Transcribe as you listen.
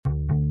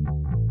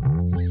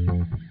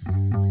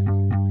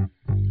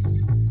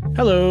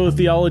Hello,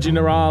 Theology in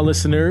the Raw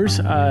listeners.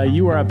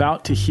 You are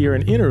about to hear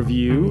an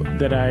interview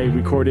that I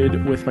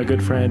recorded with my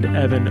good friend,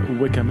 Evan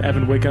Wickham.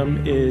 Evan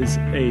Wickham is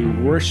a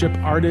worship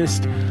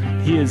artist.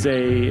 He is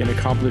an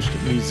accomplished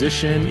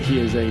musician.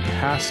 He is a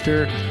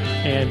pastor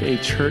and a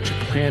church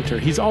planter.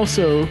 He's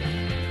also,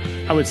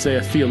 I would say,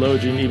 a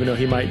theologian, even though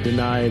he might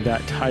deny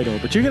that title.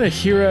 But you're going to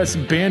hear us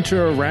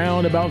banter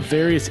around about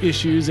various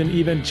issues in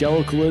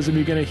evangelicalism.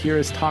 You're going to hear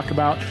us talk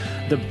about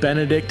the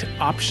Benedict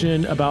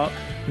option, about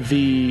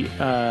the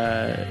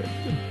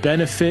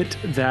benefit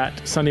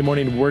that Sunday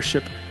morning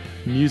worship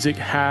music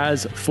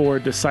has for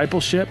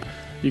discipleship.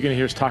 You're going to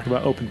hear us talk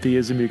about open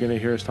theism. You're going to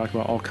hear us talk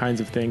about all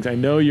kinds of things. I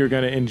know you're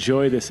going to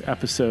enjoy this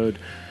episode,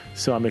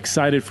 so I'm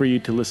excited for you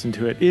to listen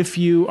to it. If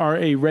you are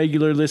a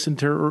regular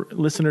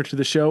listener to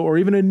the show, or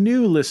even a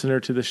new listener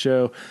to the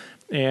show,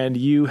 and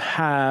you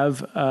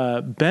have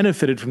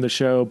benefited from the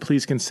show,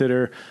 please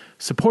consider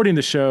supporting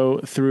the show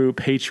through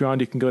Patreon.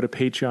 You can go to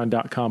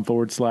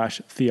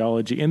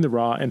patreon.com/theology in the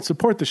raw and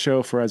support the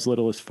show for as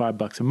little as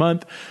 $5 a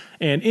month.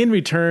 And in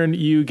return,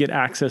 you get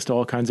access to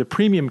all kinds of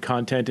premium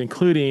content,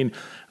 including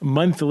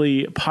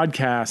monthly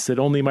podcasts that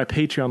only my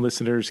Patreon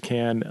listeners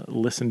can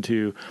listen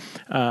to.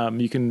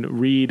 You can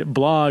read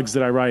blogs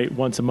that I write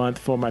once a month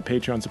for my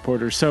Patreon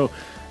supporters. So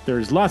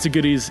there's lots of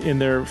goodies in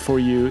there for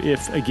you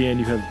if, again,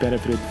 you have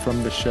benefited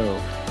from the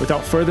show.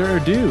 Without further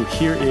ado,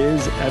 here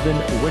is Evan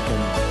Wickham.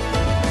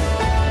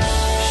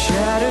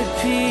 Shattered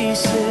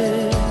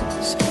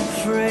pieces,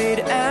 frayed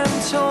and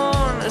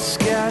torn, a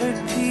scattered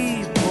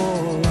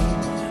people,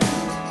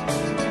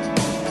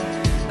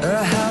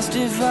 a house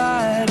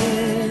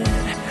divided,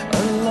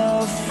 a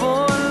love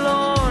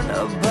forlorn,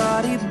 a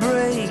body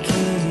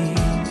breaking.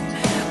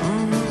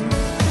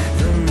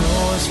 They'll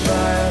know us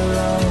by our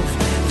love,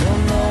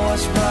 they'll know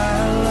us by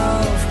our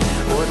love.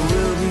 What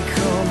will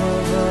become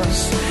of us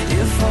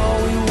if all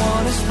we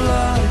want is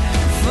blood?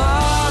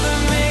 Father,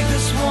 make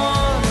us one.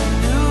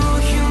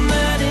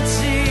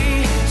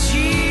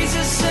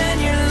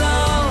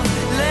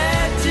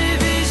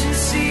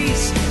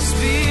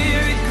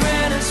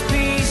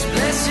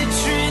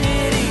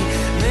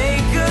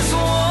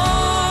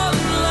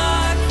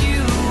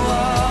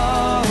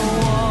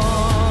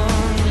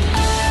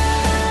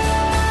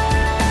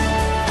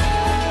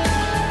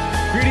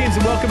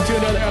 Welcome to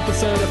another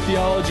episode of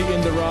Theology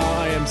in the Raw.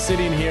 I am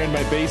sitting here in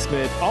my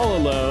basement all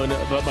alone,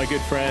 but my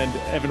good friend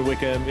Evan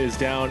Wickham is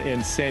down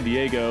in San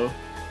Diego.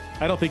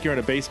 I don't think you're in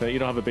a basement. You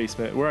don't have a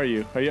basement. Where are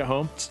you? Are you at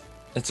home?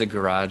 It's a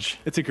garage.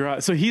 It's a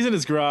garage. So he's in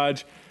his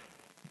garage.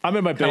 I'm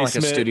in my basement.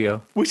 Like a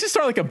studio. We should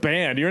start like a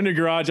band. You're in your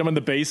garage. I'm in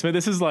the basement.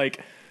 This is like,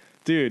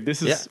 dude,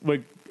 this is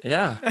like...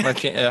 Yeah, I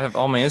have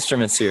all my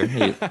instruments here.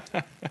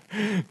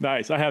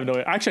 Nice. I have no...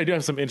 Actually, I do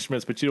have some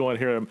instruments, but you don't want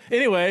to hear them.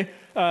 Anyway,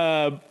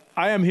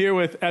 I am here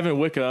with Evan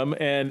Wickham,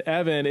 and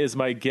Evan is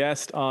my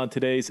guest on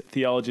today's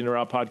Theology in the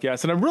Raw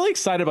podcast. And I'm really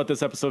excited about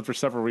this episode for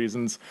several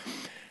reasons.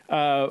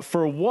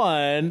 For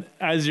one,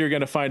 as you're going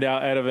to find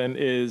out, Evan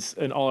is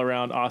an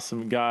all-around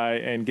awesome guy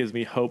and gives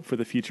me hope for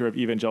the future of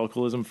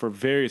evangelicalism for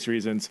various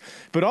reasons.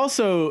 But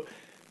also,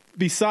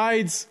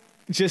 besides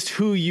just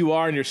who you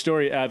are in your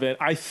story, Evan,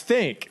 I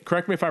think,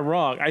 correct me if I'm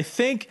wrong, I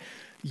think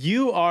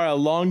you are a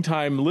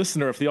longtime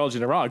listener of Theology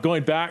in the Raw,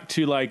 going back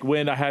to like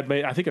when I had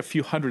I think a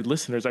few hundred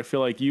listeners. I feel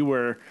like you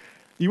were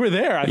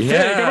there. I think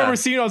I remember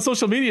seeing you on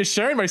social media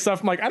sharing my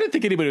stuff. I'm like, I didn't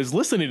think anybody was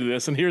listening to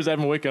this, and here's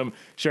Evan Wickham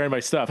sharing my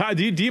stuff.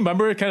 Do you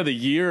remember kind of the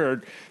year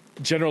or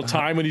general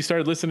time when you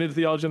started listening to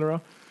Theology in the Raw?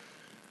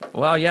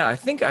 Well, yeah, I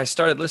think I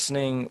started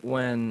listening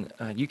when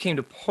you came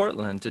to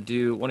Portland to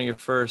do one of your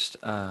first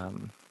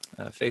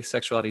faith,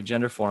 sexuality,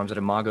 gender forums at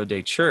Imago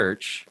Dei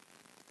Church.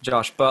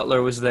 Josh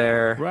Butler was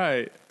there.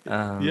 Right.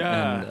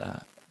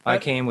 I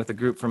came with a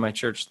group from my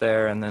church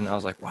there, and then I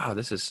was like, wow,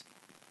 this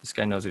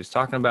guy knows what he's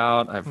talking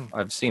about.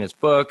 I've seen his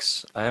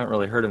books. I haven't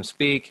really heard him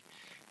speak,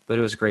 but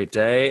it was a great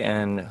day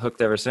and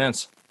hooked ever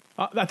since.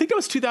 I think that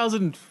was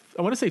 2000,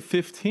 I want to say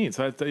 15,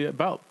 so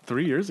about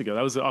 3 years ago.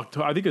 That was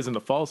October, I think it was in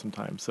the fall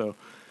sometime. So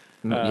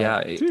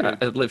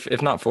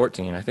if not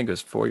 14, I think it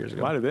was 4 years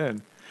ago. Might have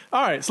been.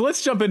 All right, so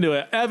let's jump into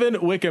it.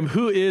 Evan Wickham,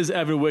 who is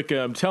Evan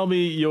Wickham? Tell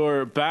me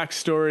your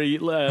backstory.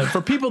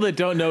 For people that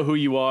don't know who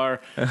you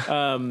are,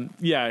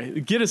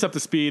 get us up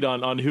to speed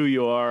on who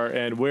you are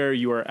and where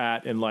you are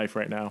at in life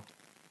right now.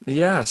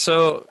 Yeah,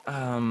 so,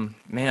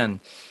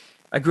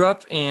 I grew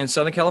up in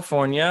Southern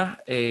California,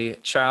 a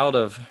child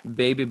of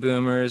baby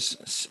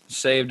boomers,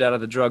 saved out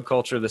of the drug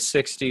culture of the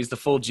 60s, the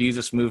full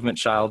Jesus movement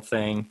child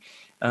thing.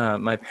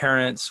 My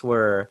parents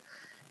were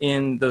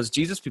in those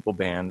Jesus People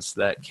bands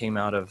that came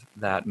out of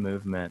that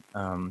movement.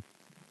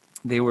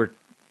 They were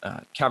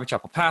Calvary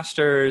Chapel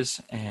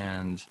pastors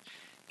and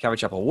Calvary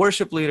Chapel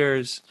worship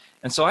leaders.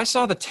 And so I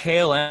saw the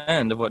tail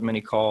end of what many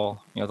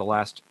call, the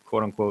last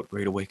quote-unquote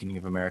Great Awakening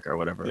of America or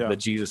whatever, the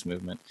Jesus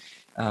movement.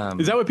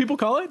 Is that what people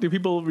call it? Do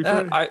people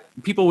refer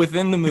people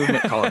within the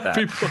movement call it that.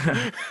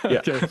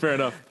 Okay, fair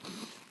enough.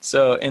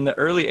 So in the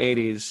early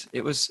 80s,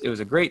 it was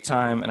a great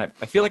time, and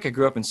I feel like I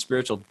grew up in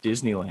spiritual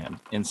Disneyland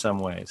in some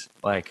ways.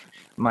 Like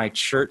my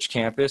church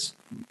campus,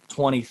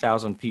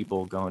 20,000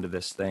 people going to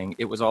this thing.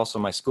 It was also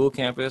my school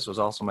campus, was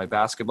also my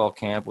basketball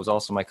camp, was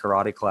also my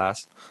karate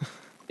class.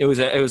 It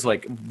was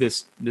like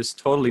this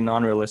totally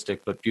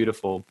non-realistic but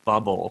beautiful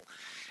bubble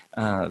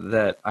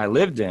that I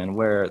lived in,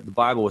 where the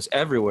Bible was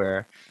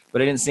everywhere,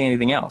 but I didn't see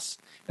anything else.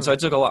 And so I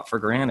took a lot for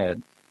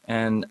granted,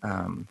 and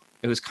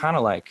it was kind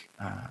of like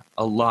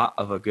a lot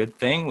of a good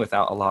thing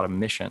without a lot of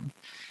mission.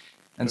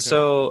 And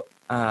so,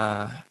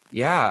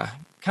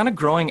 kind of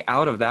growing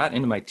out of that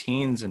into my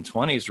teens and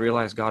 20s,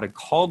 realized God had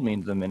called me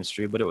into the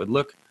ministry, but it would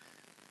look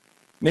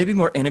maybe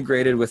more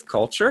integrated with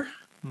culture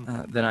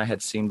than I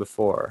had seen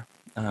before.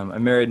 I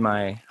married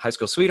my high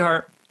school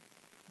sweetheart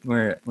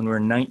when we were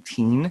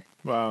 19.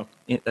 Wow.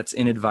 That's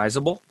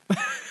inadvisable.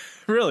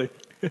 Really?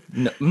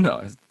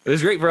 No, it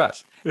was great for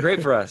us.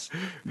 Great for us.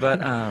 But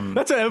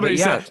that's what everybody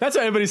says. That's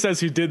what everybody says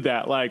who did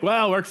that. Like,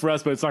 well, it worked for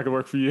us, but it's not going to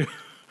work for you.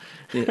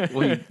 Keep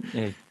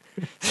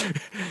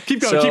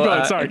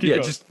going. Sorry,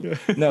 keep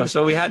going.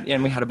 So we had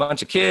a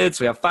bunch of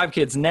kids. We have 5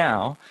 kids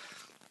now.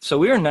 So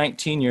we were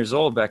 19 years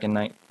old back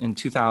in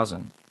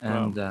 2000.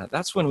 And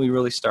that's when we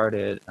really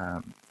started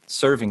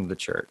serving the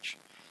church.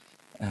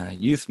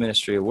 Youth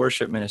ministry,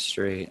 worship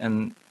ministry,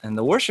 and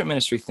the worship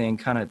ministry thing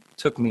kind of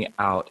took me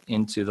out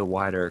into the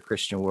wider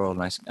Christian world,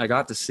 and I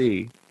got to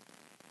see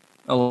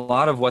a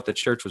lot of what the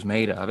church was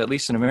made of, at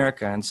least in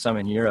America and some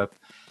in Europe,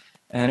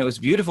 and it was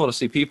beautiful to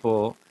see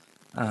people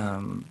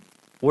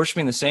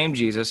worshiping the same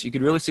Jesus. You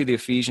could really see the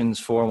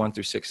Ephesians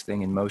 4:1-6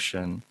 thing in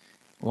motion: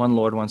 one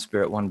Lord, one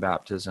Spirit, one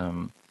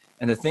baptism,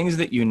 and the things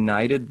that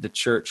united the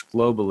church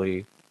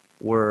globally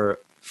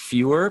were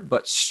fewer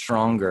but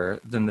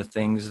stronger than the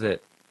things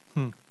that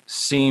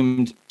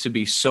seemed to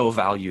be so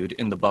valued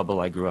in the bubble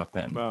I grew up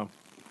in. Wow.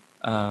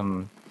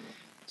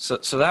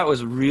 So that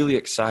was really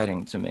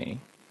exciting to me,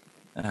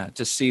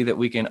 to see that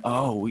we can,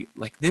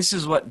 this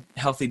is what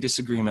healthy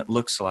disagreement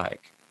looks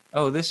like.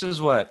 Oh, this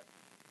is what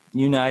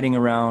uniting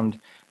around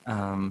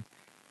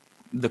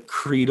the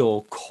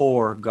creedal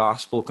core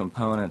gospel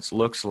components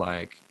looks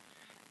like,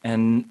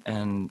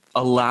 and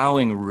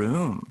allowing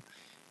room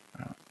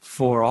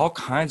for all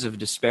kinds of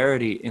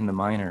disparity in the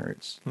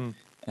minors.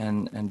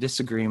 And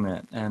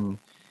disagreement, and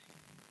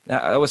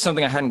that was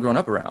something I hadn't grown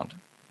up around.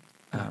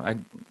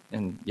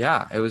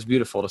 It was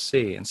beautiful to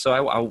see. And so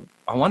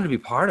I wanted to be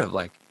part of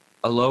like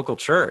a local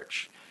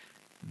church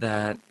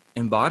that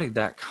embodied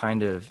that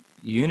kind of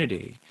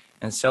unity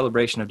and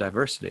celebration of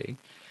diversity.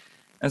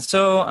 And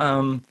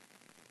so,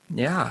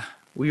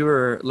 we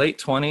were late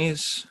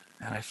 20s,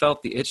 and I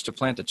felt the itch to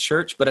plant a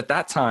church. But at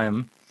that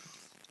time,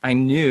 I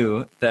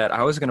knew that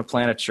I was going to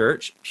plant a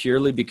church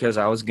purely because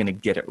I was going to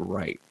get it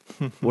right,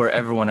 where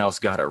everyone else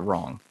got it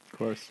wrong. Of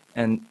course.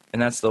 And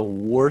that's the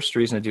worst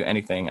reason to do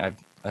anything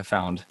I've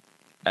found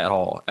at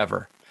all,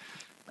 ever.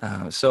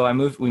 So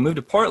we moved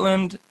to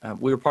Portland.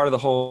 We were part of the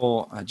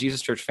whole Jesus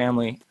Church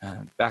family.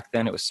 Back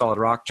then it was Solid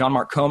Rock. John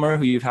Mark Comer,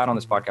 who you've had on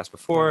this podcast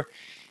before,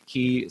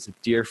 he is a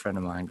dear friend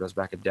of mine, goes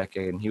back a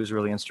decade, and he was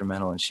really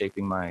instrumental in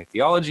shaping my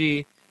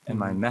theology and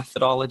my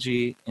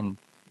methodology in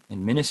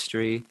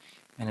ministry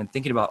and in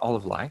thinking about all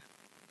of life.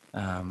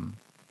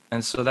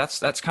 And so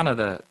that's kind of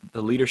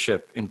the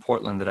leadership in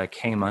Portland that I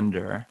came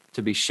under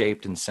to be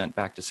shaped and sent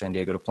back to San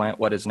Diego to plant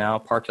what is now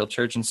Park Hill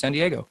Church in San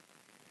Diego.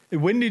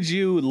 When did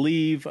you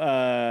leave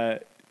a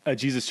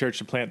Jesus Church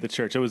to plant the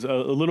church? It was a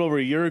little over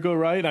a year ago,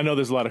 right? I know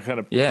there's a lot of kind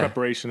of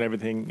preparation and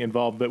everything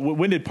involved, but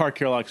when did Park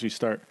Hill actually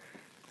start?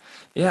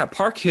 Yeah,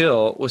 Park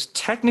Hill was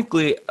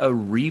technically a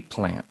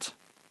replant.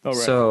 Oh,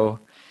 right.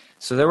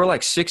 So there were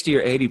like 60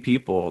 or 80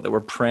 people that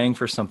were praying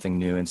for something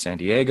new in San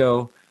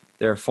Diego.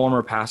 Their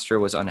former pastor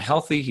was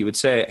unhealthy. He would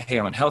say, "Hey,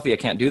 I'm unhealthy. I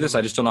can't do this.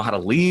 I just don't know how to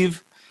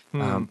leave.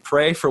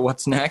 Pray for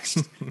what's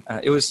next."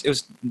 It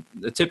was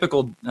a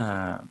typical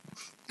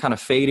kind of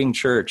fading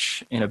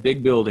church in a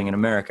big building in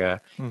America.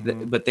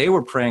 But they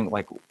were praying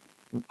like,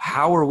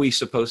 how are we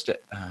supposed to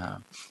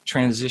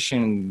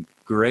transition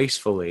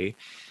gracefully?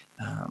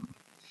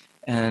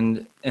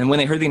 And when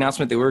they heard the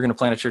announcement that we were going to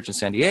plant a church in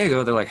San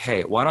Diego, they're like,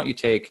 "Hey, why don't you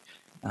take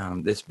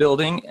this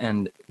building,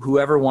 and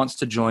whoever wants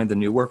to join the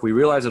new work, we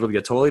realize it'll be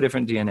a totally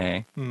different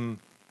DNA,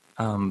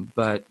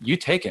 but you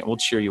take it, we'll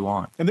cheer you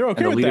on." And they're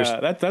okay with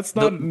that. That's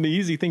not an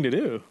easy thing to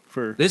do.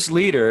 For this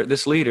leader,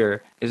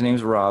 his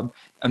name's Rob,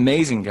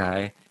 amazing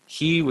guy.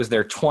 He was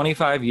there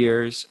 25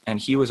 years, and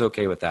he was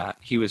okay with that.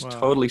 He was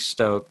totally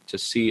stoked to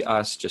see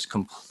us just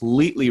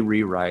completely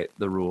rewrite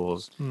the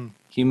rules.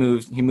 He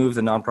moved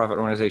the nonprofit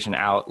organization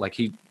out. Like,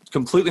 he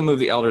completely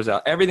moved the elders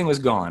out. Everything was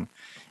gone,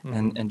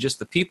 and just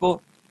the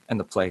people and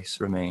the place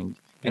remained.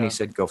 And he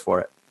said, "Go for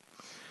it."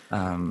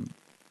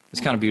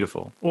 It's kind of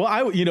beautiful. Well,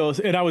 I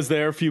was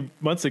there a few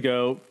months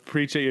ago,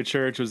 preached at your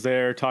church, was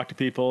there, talked to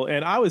people,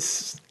 and I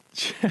was.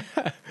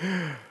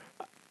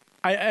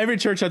 Every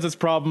church has its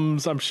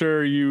problems. I'm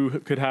sure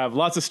you could have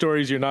lots of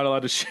stories you're not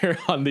allowed to share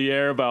on the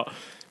air about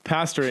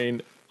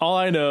pastoring. All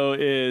I know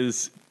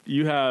is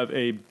you have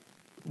a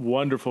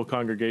wonderful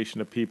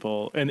congregation of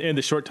people. And in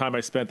the short time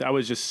I spent, I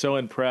was just so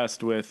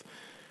impressed with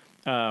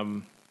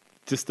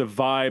just the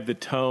vibe, the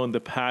tone, the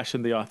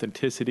passion, the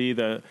authenticity,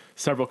 the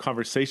several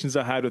conversations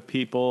I had with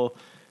people,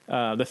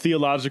 the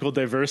theological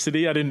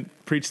diversity. I didn't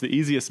preach the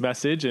easiest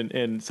message,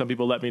 and some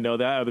people let me know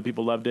that. Other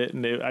people loved it.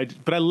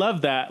 But I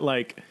love that,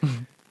 like,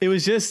 it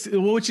was just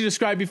what you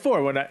described before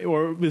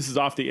or this is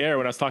off the air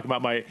when I was talking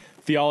about my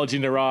Theology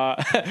in the Raw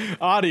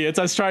audience.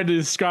 I was trying to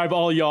describe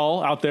all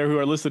y'all out there who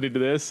are listening to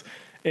this.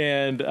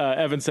 And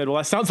Evan said, well,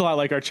 that sounds a lot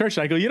like our church.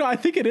 And I go, I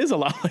think it is a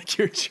lot like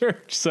your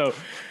church. So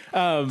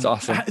it's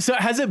awesome. So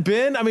has it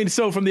been,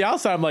 so from the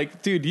outside, I'm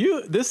like, dude,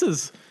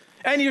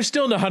 and you're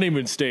still in the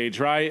honeymoon stage,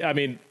 right? I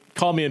mean,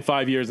 call me in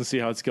 5 years and see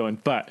how it's going.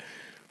 But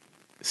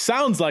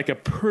sounds like a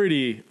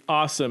pretty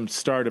awesome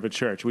start of a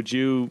church. Would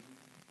you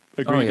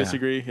agree,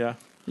 disagree? Yeah.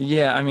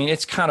 Yeah,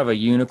 it's kind of a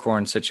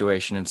unicorn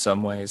situation in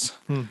some ways.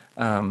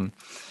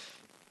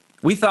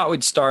 We thought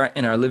we'd start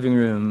in our living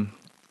room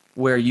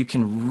where you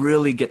can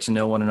really get to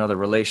know one another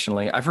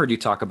relationally. I've heard you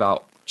talk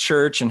about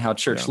church and how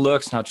church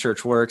looks and how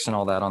church works and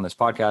all that on this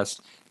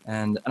podcast.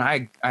 And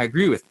I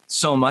agree with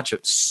so much of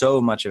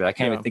it. I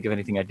can't even think of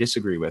anything I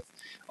disagree with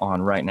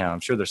on right now. I'm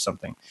sure there's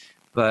something.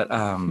 But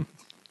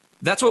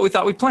that's what we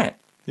thought we'd plant.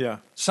 Yeah.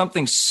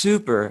 Something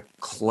super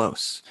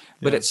close.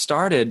 But it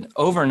started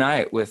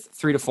overnight with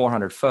 300 to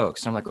 400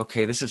 folks. And I'm like,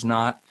 okay, this is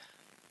not,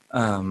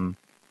 who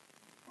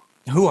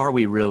are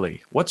we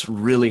really? What's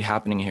really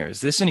happening here?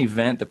 Is this an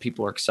event that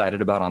people are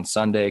excited about on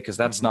Sunday? Because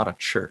that's not a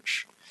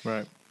church.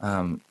 Right.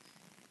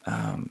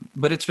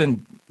 But it's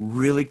been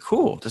really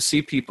cool to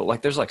see people,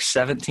 like there's like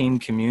 17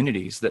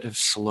 communities that have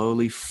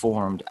slowly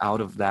formed out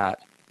of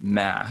that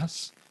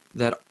mass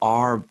that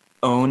are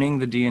owning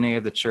the DNA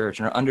of the church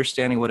and are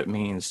understanding what it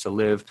means to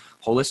live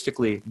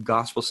holistically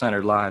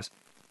gospel-centered lives.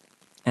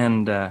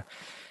 And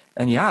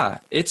yeah,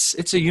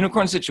 it's a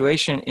unicorn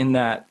situation in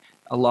that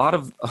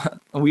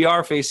we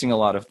are facing a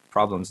lot of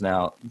problems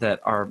now that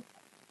are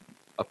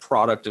a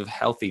product of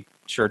healthy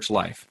church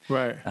life.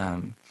 Right.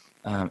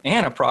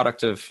 And a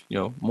product of,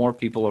 more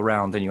people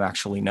around than you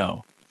actually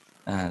know.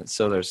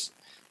 So there's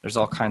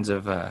all kinds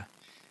of,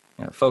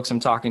 folks I'm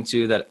talking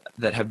to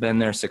that have been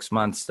there 6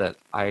 months that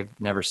I've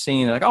never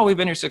seen. They're like, oh, we've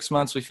been here 6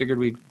 months. We figured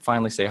we'd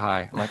finally say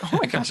hi. I'm like, oh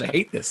my gosh, I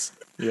hate this.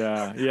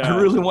 Yeah. I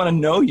really want to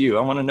know you.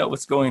 I want to know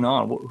what's going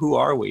on. Who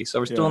are we? So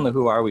we're still in the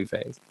who are we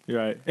phase.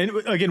 Right. And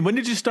again, when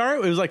did you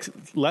start? It was like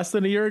less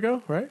than a year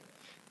ago, right?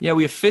 Yeah,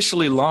 we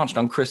officially launched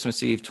on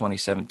Christmas Eve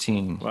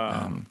 2017.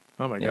 Wow.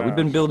 Oh my God. Yeah, we've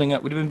been building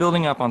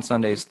up on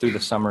Sundays through the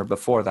summer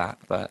before that,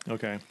 but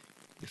okay.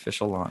 The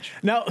official launch.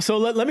 Now, so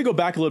let me go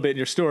back a little bit in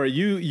your story.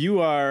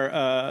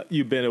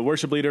 You've been a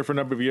worship leader for a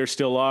number of years,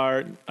 still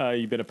are.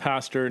 You've been a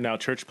pastor, now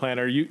church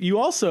planner. You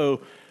also,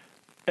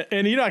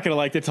 and you're not going to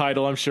like the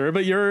title, I'm sure,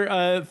 but you're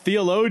a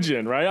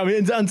theologian, right? I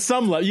mean, on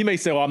some level, you may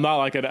say, well, I'm not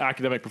like an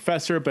academic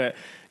professor, but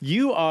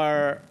you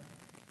have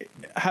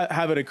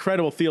an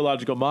incredible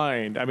theological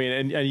mind. I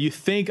mean, and you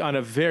think on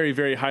a very,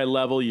 very high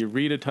level. You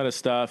read a ton of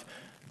stuff.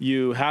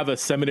 You have a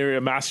seminary,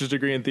 a master's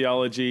degree in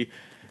theology.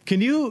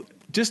 Can you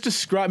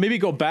just maybe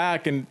go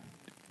back and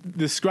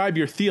describe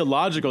your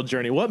theological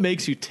journey? What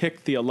makes you tick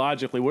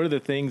theologically? What are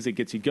the things that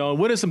gets you going?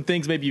 What are some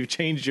things maybe you've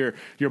changed your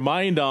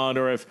mind on,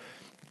 or if,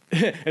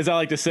 as I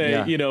like to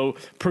say,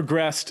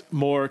 progressed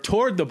more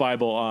toward the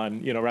Bible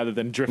on, rather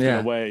than drifting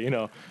away,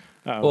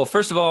 Well,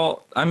 first of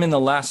all, I'm in the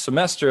last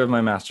semester of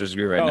my master's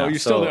degree right now. Oh, you're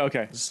still there?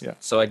 Okay. Yeah.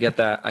 So I get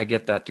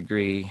that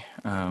degree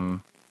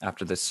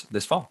after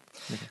this fall.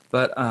 Okay.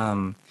 But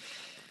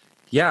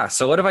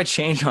so what have I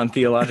changed on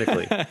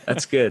theologically?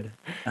 That's good.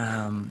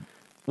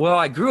 Well,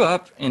 I grew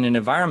up in an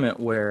environment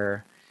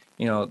where,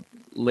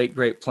 late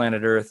great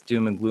planet Earth,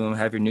 doom and gloom,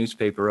 have your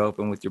newspaper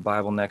open with your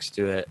Bible next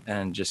to it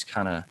and just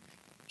kind of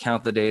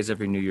count the days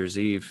every New Year's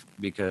Eve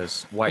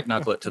because white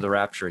knuckle it to the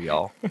rapture,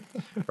 y'all,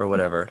 or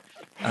whatever.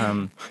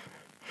 I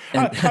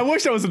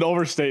wish that was an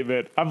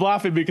overstatement. I'm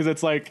laughing because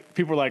it's like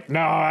people are like,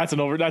 no,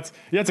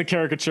 that's a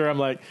caricature. I'm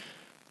like,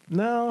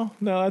 no,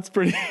 that's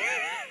pretty.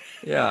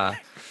 Yeah.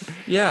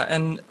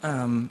 And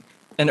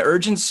an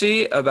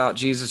urgency about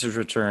Jesus'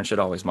 return should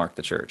always mark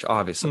the church,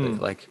 obviously.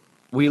 Like,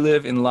 we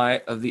live in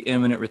light of the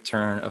imminent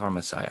return of our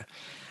Messiah.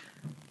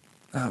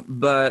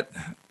 But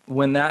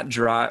when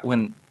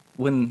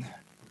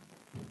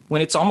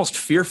when it's almost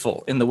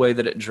fearful in the way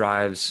that it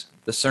drives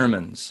the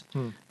sermons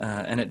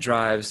and it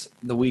drives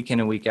the week in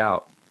and week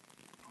out,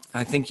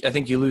 I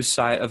think you lose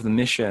sight of the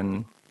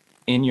mission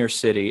in your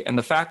city and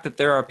the fact that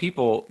there are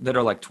people that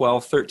are like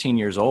 12, 13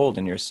 years old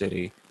in your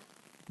city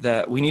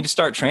that we need to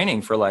start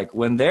training for, like,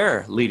 when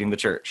they're leading the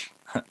church.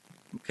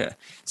 Okay.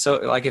 So,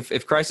 like,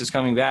 if Christ is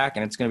coming back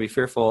and it's going to be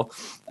fearful,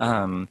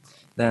 then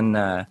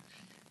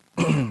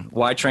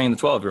why train the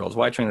 12-year-olds?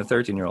 Why train the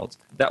 13-year-olds?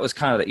 That was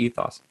kind of the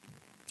ethos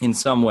in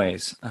some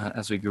ways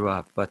as we grew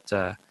up. But,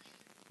 I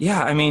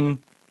don't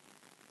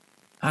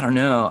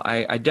know.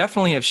 I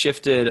definitely have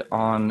shifted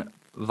on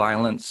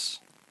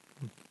violence.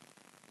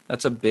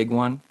 That's a big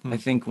one. I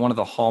think one of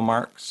the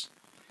hallmarks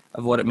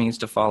of what it means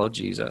to follow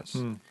Jesus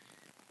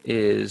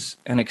is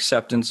an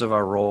acceptance of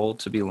our role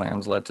to be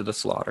lambs led to the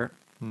slaughter.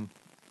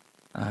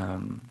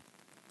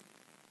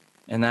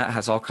 And that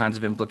has all kinds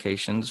of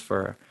implications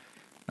for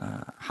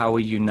how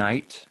we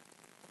unite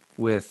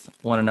with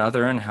one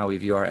another and how we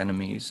view our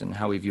enemies and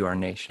how we view our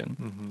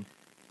nation.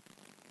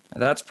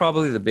 That's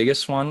probably the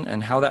biggest one,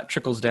 and how that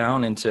trickles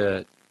down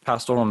into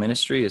pastoral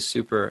ministry is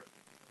super.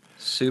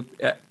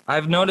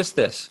 I've noticed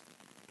this.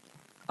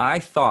 I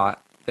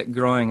thought that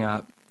growing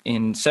up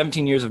in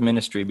 17 years of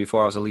ministry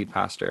before I was a lead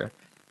pastor,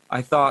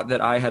 I thought that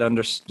I had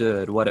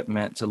understood what it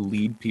meant to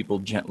lead people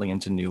gently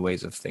into new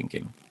ways of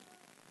thinking.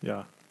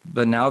 Yeah.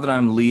 But now that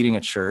I'm leading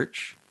a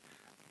church,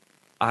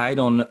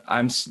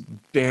 I'm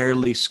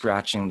barely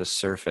scratching the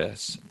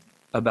surface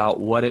about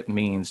what it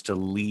means to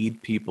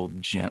lead people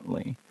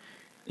gently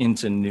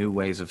into new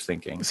ways of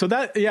thinking. So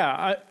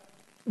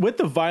with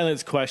the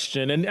violence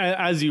question, and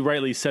as you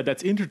rightly said,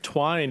 that's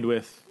intertwined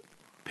with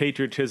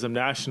patriotism,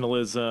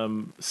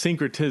 nationalism,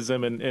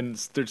 syncretism, and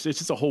it's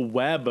just a whole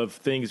web of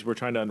things we're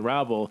trying to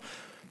unravel.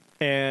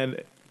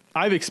 And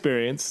I've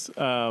experienced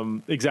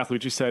exactly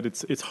what you said.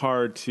 It's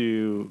hard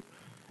to,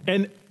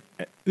 and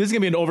this is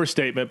going to be an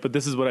overstatement, but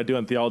this is what I do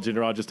in Theology and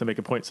Raw just to make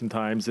a point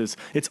sometimes, is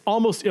it's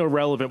almost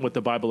irrelevant what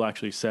the Bible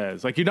actually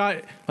says. Like, you're not,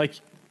 like,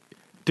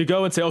 to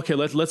go and say, okay,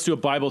 let's do a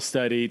Bible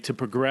study to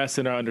progress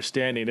in our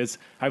understanding.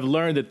 I've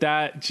learned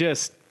that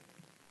just,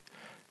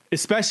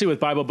 especially with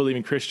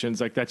Bible-believing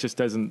Christians, like, that just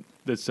doesn't,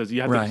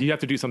 you have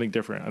to do something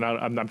different. And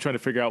I'm trying to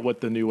figure out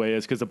what the new way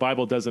is, because the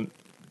Bible doesn't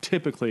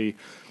typically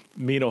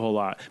mean a whole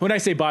lot. When I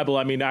say Bible,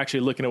 I mean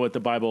actually looking at what the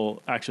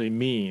Bible actually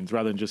means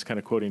rather than just kind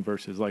of quoting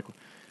verses. Like,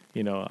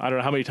 I don't know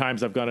how many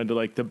times I've gone into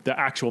like the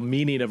actual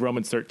meaning of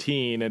Romans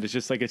 13, and it's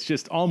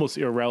just almost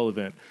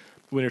irrelevant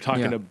when you're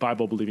talking to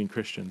Bible-believing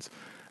Christians.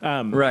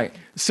 Right.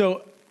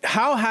 So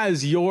how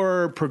has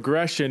your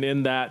progression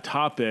in that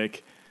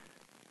topic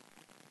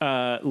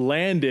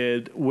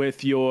landed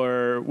with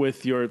your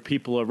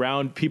people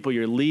around, people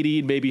you're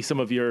leading, maybe some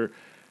of your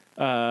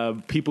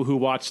people who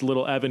watched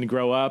little Evan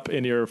grow up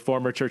in your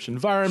former church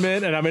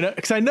environment? And I mean,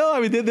 because I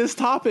know, this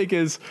topic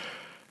is,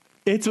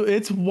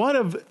 it's one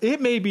of,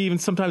 it may be even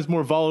sometimes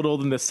more volatile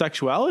than the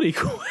sexuality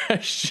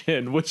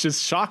question, which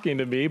is shocking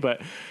to me. But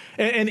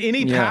and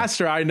any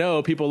pastor I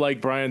know, people like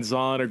Brian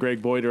Zahn or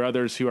Greg Boyd or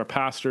others who are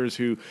pastors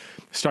who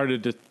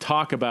started to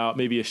talk about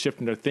maybe a shift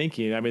in their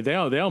thinking. I mean,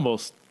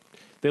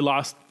 they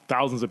lost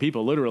thousands of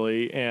people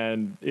literally,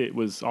 and it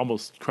was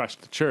almost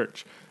crushed the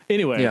church.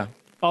 Anyway,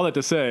 all that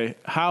to say,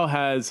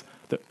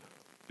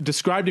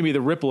 describe to me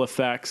the ripple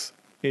effects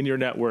in your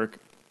network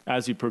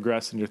as you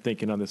progress in your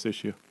thinking on this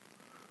issue.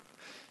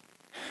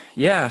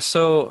 Yeah,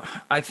 so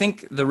I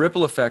think the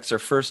ripple effects are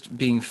first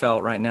being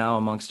felt right now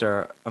amongst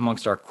our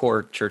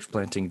core church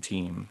planting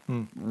team.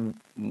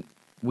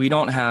 We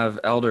don't have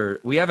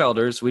we have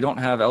elders. We don't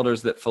have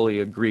elders that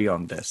fully agree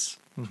on this.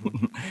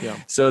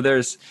 So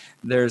there's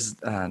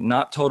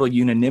not total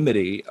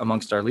unanimity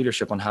amongst our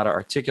leadership on how to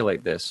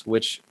articulate this,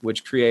 which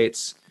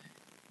creates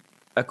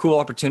a cool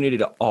opportunity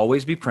to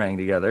always be praying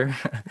together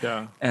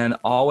and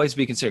always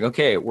be considering,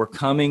 okay, we're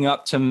coming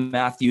up to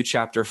Matthew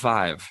chapter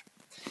 5.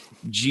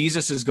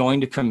 Jesus is going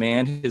to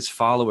command his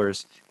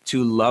followers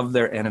to love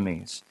their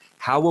enemies.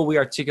 How will we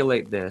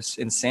articulate this?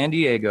 In San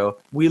Diego,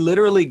 we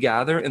literally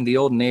gather in the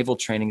old Naval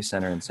Training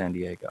Center in San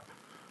Diego.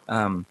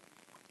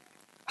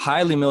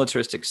 Highly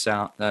militaristic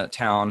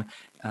town,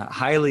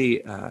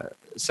 highly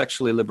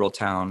sexually liberal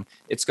town.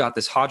 It's got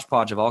this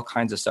hodgepodge of all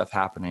kinds of stuff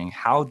happening.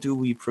 How do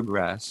we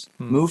progress,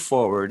 move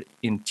forward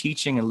in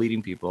teaching and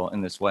leading people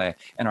in this way?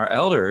 And our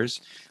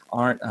elders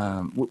aren't,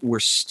 we're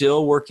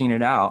still working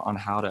it out on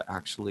how to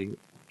actually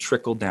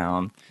trickle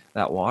down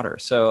that water.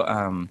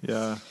 So,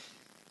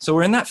 so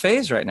we're in that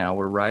phase right now.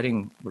 We're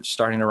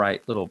starting to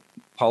write little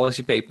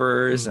policy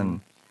papers and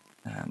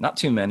not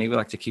too many. We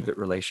like to keep it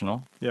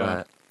relational.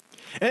 But,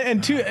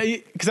 and two,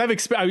 because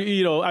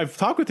I've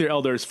talked with your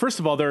elders. First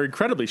of all, they're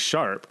incredibly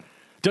sharp.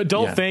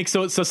 Don't think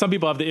so. So some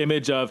people have the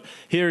image of,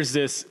 here's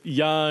this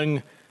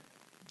young,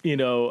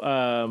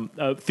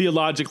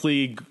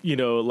 theologically,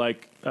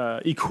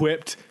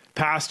 equipped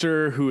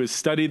pastor who has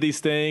studied these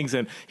things,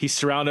 and he's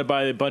surrounded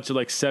by a bunch of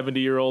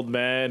 70-year-old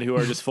men who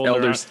are just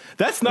fooling around.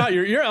 That's not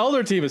your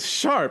elder team is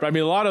sharp. I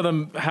mean, a lot of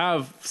them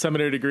have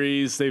seminary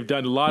degrees. They've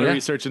done a lot of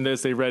research in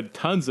this. They read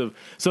tons of,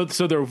 so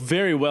they're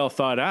very well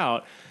thought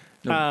out.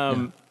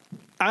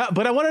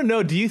 But I want to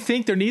know, do you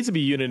think there needs to be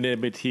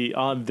unanimity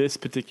on this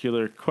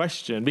particular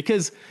question?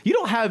 Because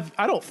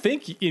I don't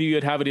think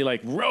you'd have any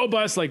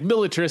robust,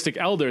 militaristic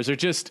elders. They're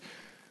just,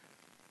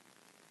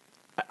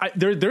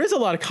 there is a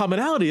lot of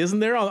commonality, isn't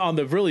there, on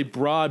the really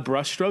broad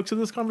brushstrokes of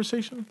this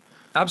conversation?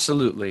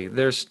 Absolutely.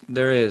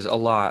 There is a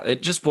lot.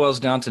 It just boils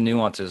down to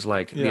nuances,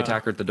 like the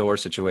attacker at the door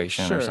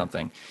situation or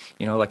something,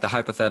 like the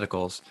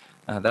hypotheticals.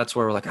 That's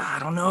where we're like, I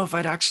don't know if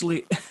I'd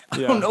actually, I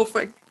don't know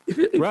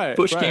if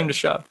push came to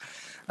shove.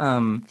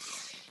 And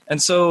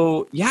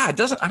so, I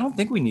don't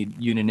think we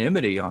need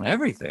unanimity on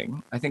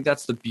everything. I think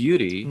that's the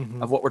beauty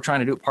of what we're trying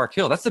to do at Park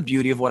Hill. That's the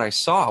beauty of what I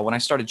saw when I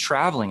started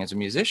traveling as a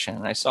musician,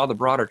 and I saw the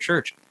broader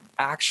church.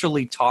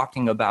 actually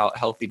talking about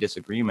healthy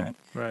disagreement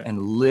Right.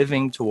 and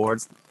living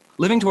towards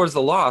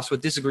the lost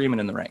with disagreement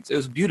in the ranks. It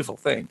was a beautiful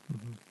thing.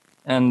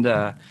 And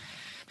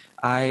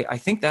I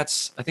think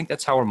that's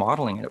how we're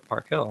modeling it at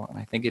Park Hill, and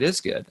I think it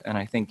is good. And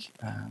I think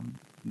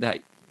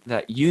that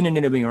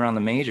unity around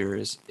the major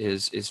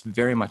is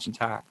very much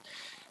intact.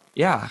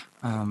 Yeah.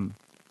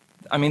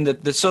 I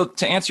mean, so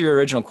to answer your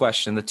original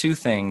question, the two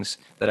things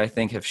that I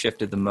think have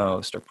shifted the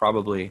most are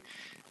probably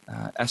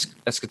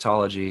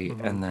eschatology,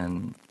 and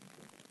then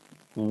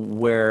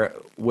where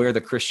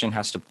the Christian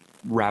has to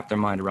wrap their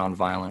mind around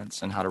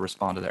violence and how to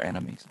respond to their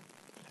enemies.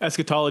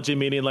 Eschatology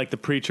meaning like the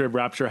preacher,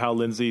 rapture, Hal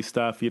Lindsey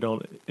stuff. You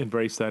don't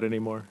embrace that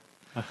anymore.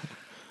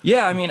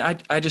 Yeah, I mean,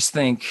 I just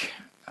think,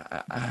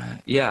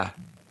 yeah,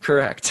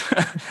 correct.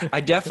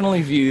 I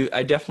definitely view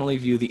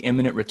the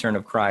imminent return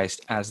of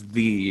Christ as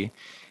the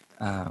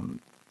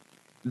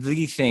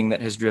thing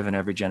that has driven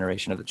every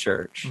generation of the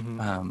church.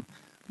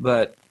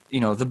 But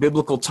the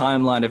biblical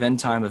timeline of end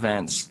time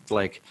events,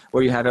 like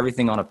where you have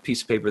everything on a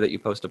piece of paper that you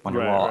post up on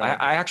your wall. Right.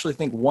 I actually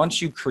think once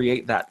you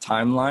create that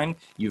timeline,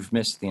 you've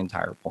missed the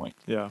entire point.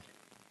 Yeah.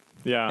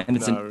 And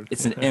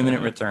it's an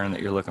imminent return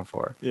that you're looking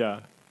for. Yeah.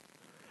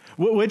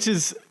 Which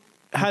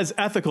has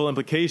ethical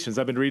implications.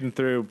 I've been reading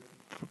through,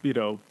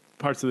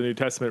 parts of the New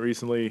Testament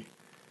recently,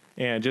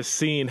 and just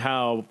seeing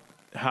how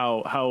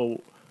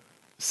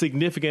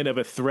significant of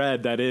a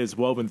thread that is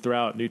woven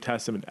throughout New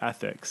Testament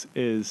ethics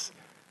is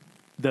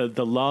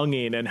the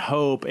longing and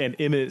hope and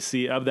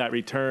imminency of that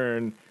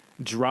return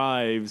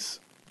drives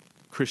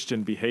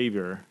Christian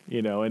behavior,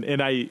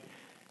 and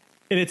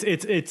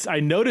it's I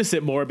notice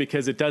it more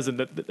because that doesn't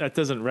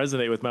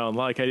resonate with my own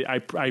life.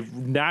 I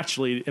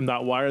naturally am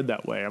not wired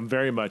that way. I'm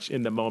very much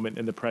in the moment,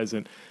 in the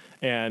present,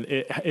 and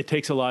it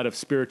takes a lot of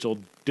spiritual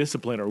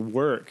discipline or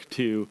work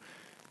to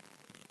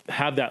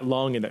have that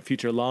longing, that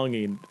future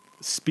longing,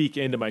 speak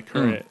into my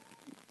current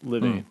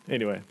living.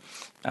 Anyway,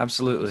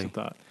 absolutely. That's a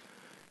thought.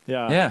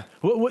 Yeah. Yeah.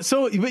 But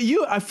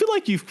I feel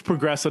like you've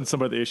progressed on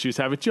some of the issues,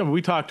 haven't you? I mean,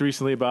 we talked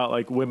recently about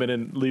like women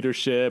in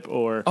leadership,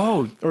 or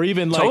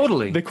even like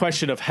totally. The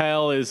question of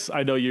hell is.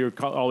 I know you're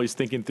always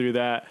thinking through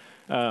that.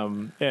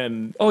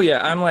 And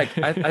I'm like,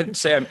 I'd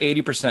say I'm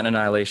 80%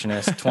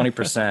 annihilationist,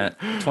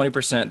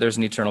 20% there's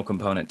an eternal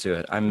component to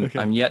it.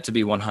 I'm yet to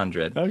be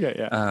 100. Okay.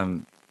 Yeah.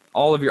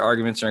 All of your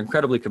arguments are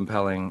incredibly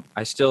compelling.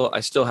 I still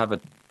have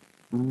a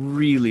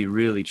really,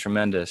 really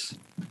tremendous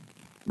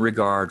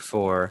regard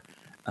for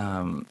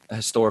a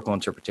historical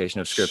interpretation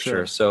of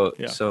Scripture. Sure.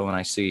 So when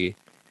I see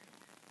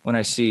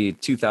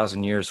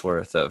 2,000 years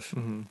worth of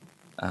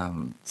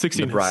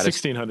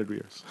 1600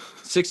 years,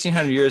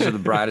 1,600 years of the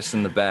brightest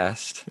and the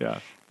best,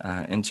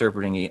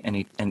 interpreting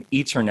an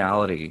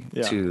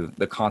eternality to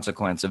the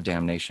consequence of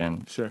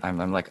damnation. Sure.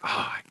 I'm like,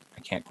 I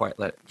can't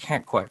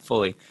quite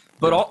fully.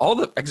 But all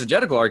the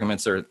exegetical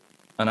arguments are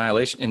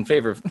annihilation in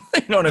favor of,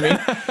 you know what I mean?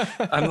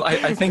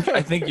 I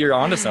think you're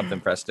onto something,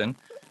 Preston.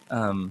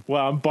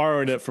 Well, I'm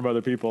borrowing it from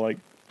other people like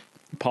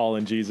Paul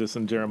and Jesus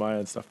and Jeremiah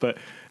and stuff, but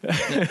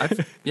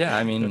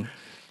I mean,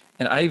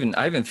 and I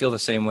even feel the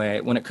same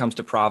way when it comes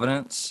to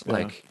providence. Yeah.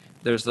 Like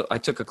I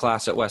took a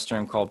class at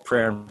Western called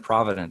Prayer and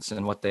Providence,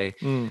 and what they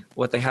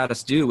had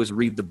us do was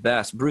read the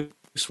best.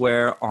 Bruce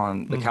Ware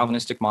on the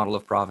Calvinistic model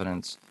of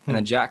providence, and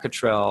then Jack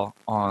Cottrell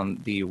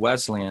on the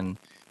Wesleyan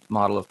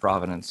model of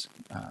providence.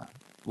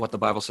 What the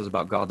Bible says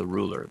about God the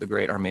ruler, the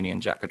great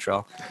Arminian Jack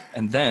Cottrell,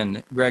 and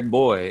then Greg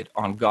Boyd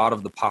on God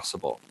of the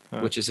possible,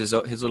 which is his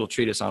little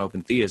treatise on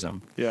open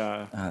theism.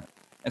 Yeah.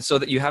 And so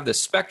that you have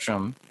this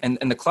spectrum, and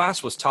the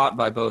class was taught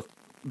by both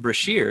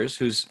Brashears,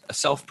 who's a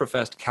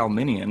self-professed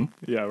Calminian.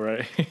 Yeah,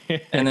 right.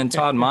 And then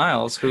Todd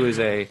Miles, who is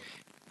a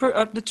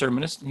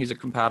determinist. He's a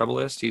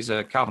compatibilist. He's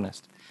a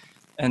Calvinist.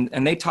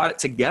 And they taught it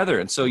together.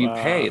 And so you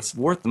pay, it's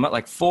worth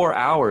like 4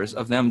 hours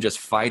of them just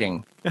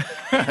fighting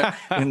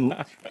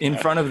in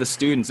front of the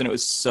students. And it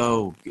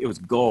was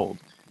gold.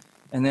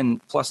 And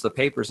then plus the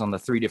papers on the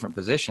 3 different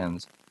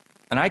positions.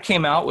 And I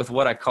came out with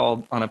what I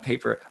called on a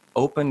paper,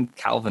 open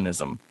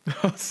Calvinism.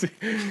 See,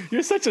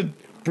 you're such a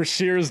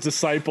Brashears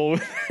disciple.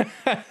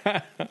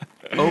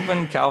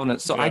 Open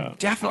Calvinist. So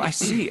I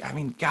see, I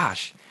mean,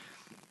 gosh,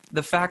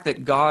 the fact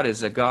that God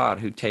is a God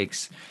who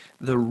takes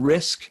the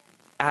risk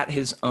at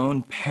his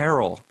own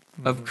peril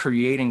of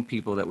creating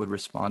people that would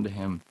respond to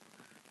him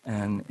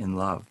and in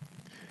love.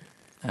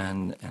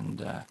 And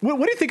what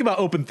do you think about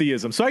open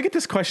theism? So I get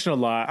this question a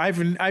lot.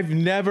 I've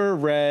never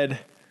read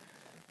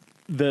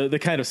the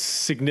kind of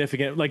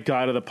significant, like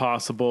God of the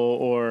Possible,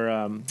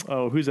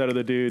 or who's that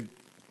other dude?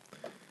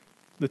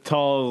 The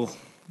tall,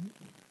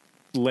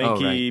 lanky.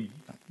 Oh, right.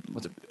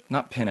 Was it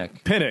not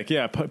Pinnock? Pinnock,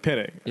 yeah,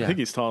 Pinnock. Yeah. I think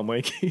he's tall and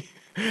lanky.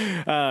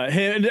 Back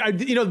in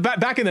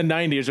the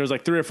 90s, there was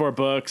like 3 or 4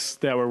 books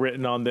that were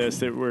written on this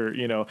that were,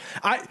 in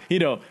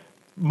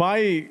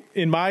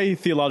my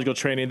theological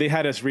training, they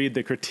had us read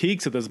the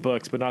critiques of those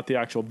books, but not the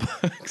actual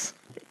books.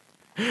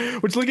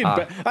 Which looking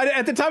back,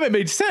 at the time it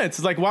made sense.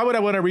 It's like, why would I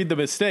want to read the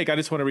mistake? I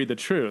just want to read the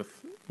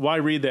truth. Why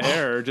read the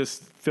error?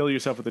 Just fill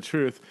yourself with the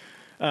truth.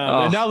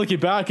 And now looking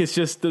back, it's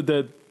just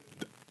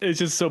it's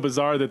just so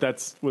bizarre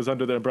that was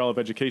under the umbrella of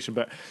education.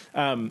 But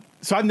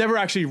so I've never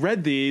actually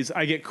read these.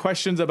 I get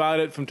questions about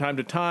it from time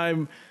to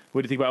time.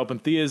 What do you think about open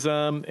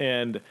theism?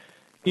 And,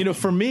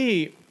 for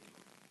me,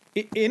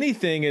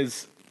 anything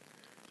is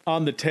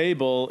on the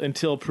table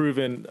until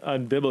proven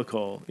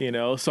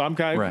unbiblical, so I'm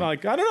kind of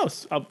like, I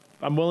don't know.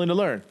 I'm willing to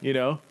learn,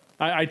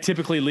 I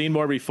typically lean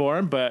more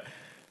reform, but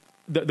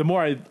the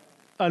more I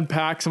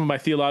unpack some of my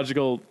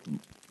theological,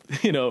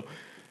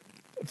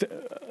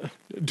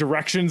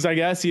 directions, I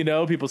guess,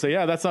 people say,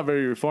 yeah, that's not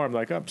very reformed.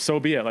 Like, oh, so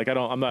be it. Like,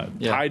 I'm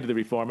not tied to the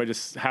reform. I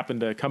just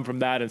happen to come from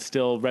that and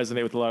still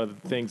resonate with a lot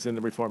of the things in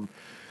the reform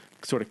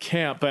sort of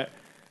camp. But,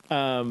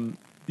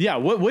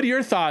 what are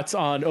your thoughts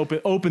on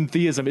open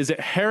theism? Is it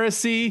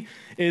heresy?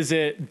 Is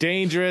it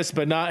dangerous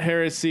but not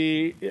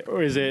heresy?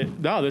 Or is it,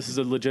 no, this is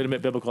a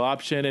legitimate biblical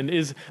option?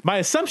 And my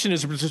assumption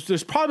is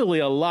there's probably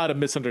a lot of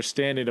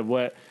misunderstanding of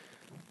what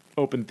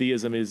open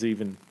theism is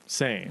even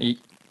saying.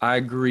 I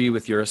agree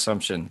with your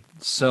assumption.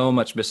 So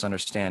much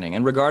misunderstanding.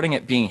 And regarding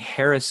it being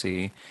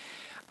heresy,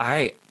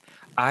 I'll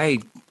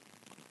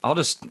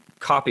just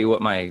copy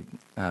what my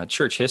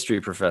church history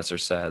professor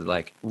said.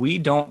 Like, we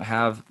don't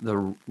have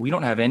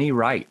any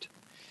right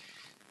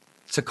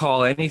to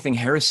call anything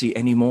heresy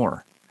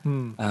anymore.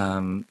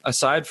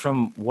 Aside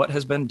from what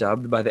has been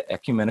dubbed by the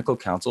ecumenical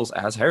councils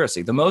as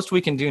heresy. The most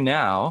we can do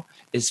now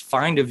is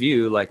find a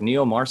view like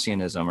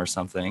neo-Marcionism or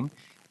something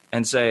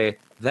and say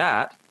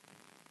that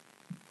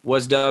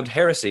was dubbed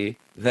heresy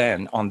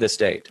then on this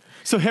date.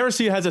 So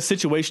heresy has a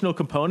situational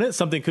component.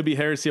 Something could be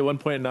heresy at one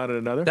point and not at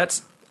another.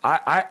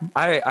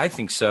 I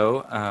think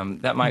so.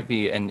 That might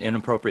be an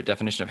inappropriate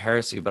definition of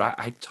heresy, but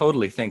I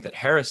totally think that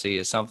heresy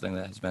is something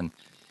that has been.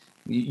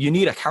 You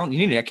need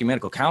an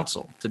ecumenical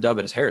council to dub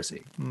it as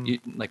heresy.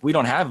 We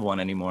don't have one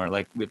anymore.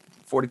 Like, with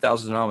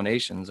 40,000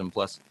 denominations and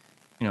plus,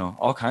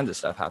 all kinds of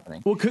stuff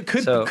happening. Well,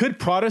 could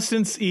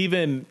Protestants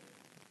even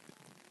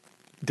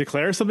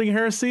declare something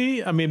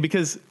heresy? I mean,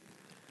 because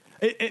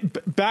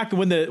back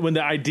when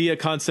the idea,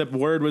 concept,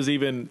 word was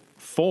even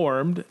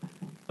formed,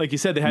 like you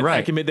said, they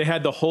had they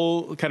had the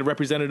whole kind of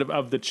representative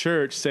of the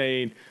church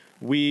saying,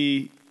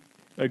 we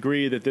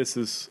agree that this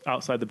is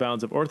outside the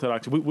bounds of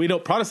orthodoxy. We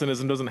don't.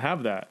 Protestantism doesn't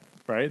have that,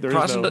 right?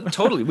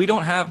 Totally. We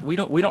don't have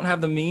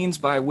the means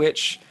by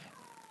which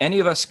any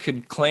of us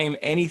could claim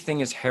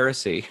anything as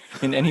heresy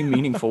in any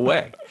meaningful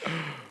way,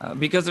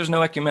 because there's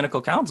no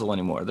ecumenical council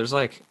anymore. There's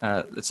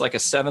it's like a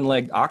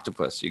 7-legged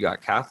octopus. You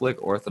got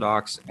Catholic,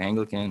 Orthodox,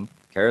 Anglican,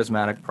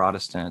 Charismatic,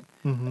 Protestant,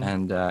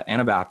 and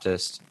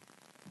Anabaptist,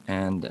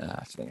 and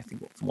I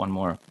think one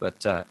more,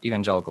 but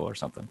evangelical or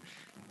something.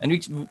 And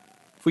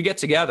if we get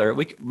together,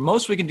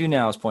 most we can do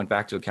now is point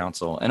back to a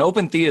council. And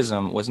open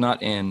theism was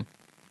not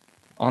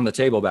on the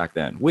table back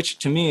then, which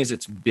to me is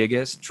its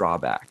biggest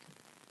drawback.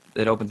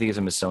 That open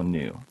theism is so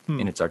new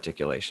in its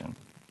articulation.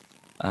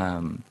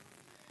 And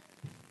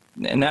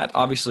that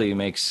obviously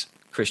makes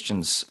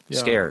Christians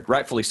scared,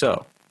 rightfully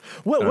so.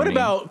 What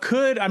about,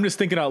 I'm just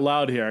thinking out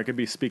loud here, I could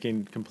be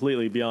speaking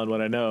completely beyond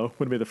what I know,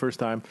 wouldn't be the first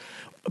time.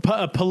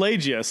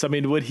 Pelagius, I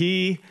mean, would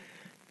he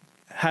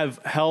have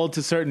held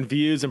to certain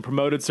views and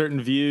promoted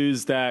certain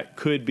views that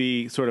could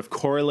be sort of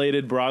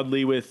correlated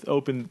broadly with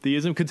open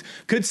theism?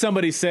 Could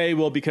somebody say,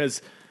 well,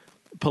 because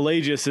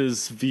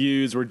Pelagius's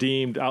views were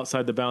deemed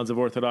outside the bounds of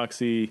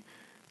orthodoxy,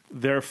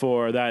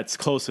 therefore that's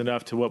close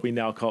enough to what we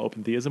now call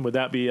open theism? Would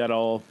that be at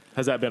all,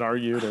 has that been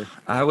argued? Or?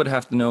 I would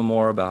have to know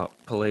more about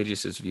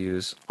Pelagius's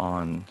views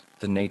on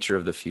the nature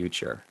of the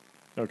future.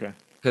 Okay.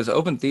 Because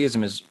open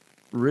theism is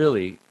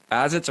really,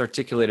 as it's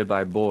articulated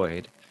by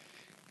Boyd,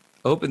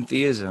 open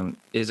theism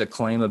is a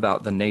claim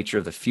about the nature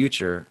of the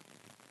future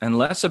and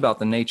less about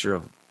the nature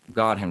of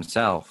God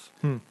himself.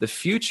 The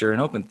future in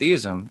open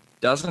theism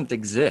doesn't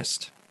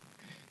exist.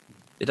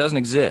 It doesn't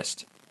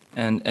exist.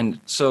 And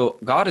so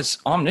God is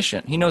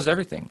omniscient. He knows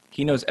everything.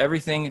 He knows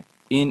everything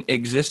in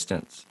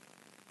existence.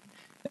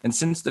 And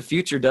since the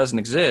future doesn't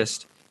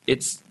exist,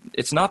 it's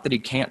not that he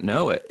can't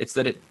know it. It's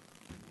that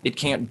it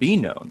can't be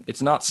known.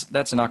 That's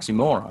an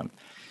oxymoron.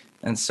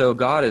 And so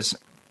God is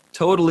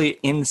totally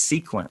in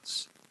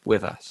sequence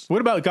with us.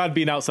 What about God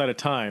being outside of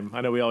time?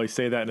 I know we always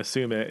say that and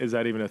assume it. Is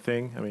that even a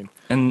thing? I mean,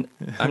 and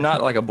I'm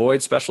not like a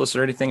Boyd specialist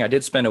or anything. I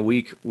did spend a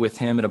week with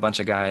him and a bunch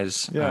of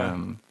guys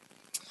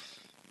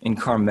in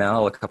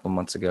Carmel a couple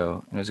months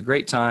ago. And it was a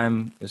great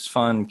time. It was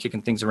fun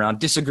kicking things around,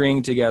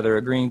 disagreeing together,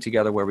 agreeing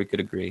together where we could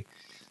agree.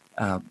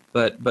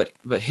 But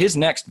his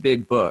next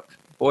big book,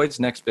 Boyd's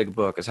next big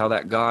book, is how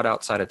that God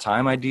outside of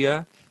time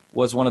idea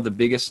was one of the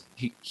biggest,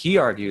 he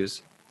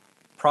argues,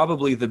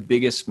 probably the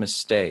biggest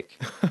mistake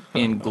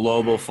in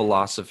global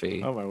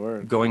philosophy. Oh my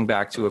word! Going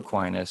back to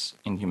Aquinas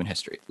in human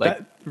history,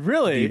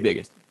 really the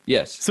biggest.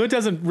 Yes. So it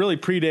doesn't really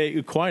predate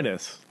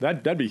Aquinas.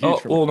 That'd be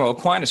huge. Well, no,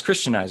 Aquinas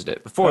Christianized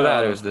it. Before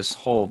that, it was this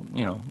whole,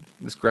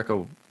 this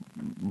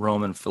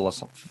Greco-Roman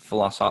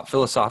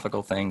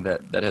philosophical thing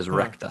that has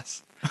wrecked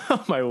us.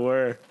 Oh my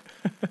word!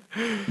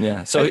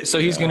 Yeah. So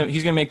he's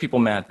gonna make people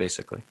mad,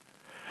 basically.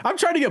 I'm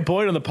trying to get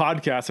Boyd on the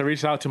podcast. I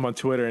reached out to him on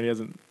Twitter and he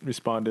hasn't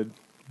responded.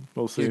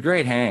 We'll see. He's a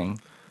great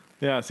hang.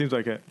 Yeah, it seems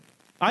like it.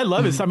 I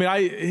love it. I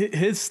mean,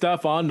 his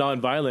stuff on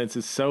nonviolence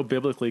is so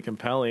biblically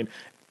compelling.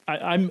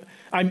 I'm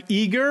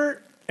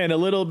eager and a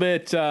little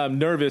bit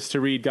nervous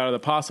to read God of the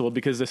Possible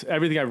because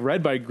everything I've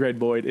read by Greg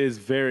Boyd is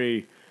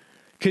very,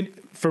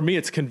 for me,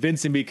 it's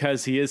convincing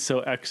because he is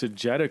so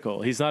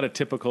exegetical. He's not a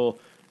typical,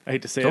 I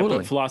hate to say it,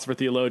 but philosopher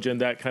theologian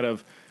that kind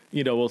of,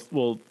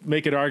 will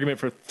make an argument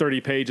for 30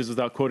 pages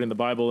without quoting the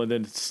Bible and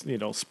then,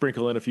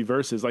 sprinkle in a few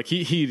verses. Like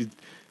he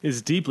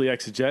is deeply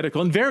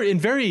exegetical and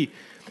very,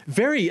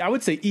 I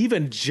would say,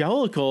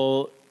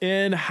 evangelical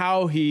in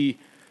how he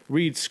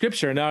reads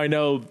Scripture. Now I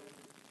know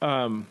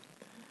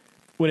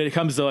when it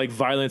comes to like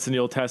violence in the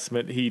Old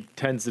Testament, he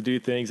tends to do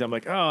things. I'm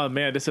like, oh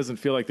man, this doesn't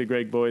feel like the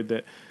Greg Boyd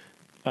that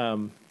I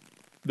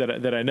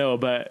know.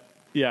 But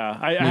yeah,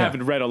 I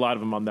haven't read a lot of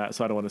them on that,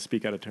 so I don't want to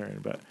speak out of turn.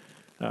 But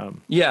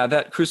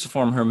that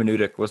cruciform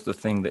hermeneutic was the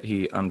thing that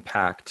he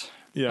unpacked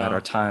at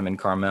our time in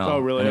Carmel. Oh,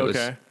 really?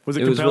 Okay. Was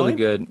it compelling? Was really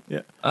good.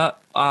 Yeah.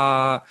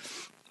 I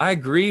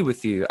agree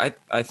with you. I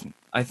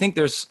think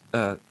there's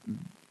a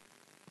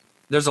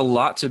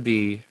lot to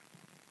be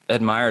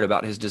admired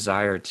about his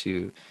desire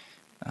to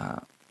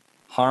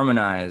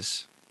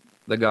harmonize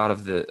the God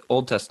of the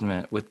Old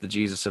Testament with the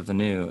Jesus of the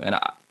New. And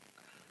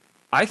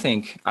I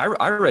think I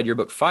read your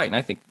book Fight, and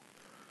I think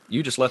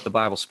you just let the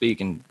Bible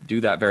speak and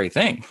do that very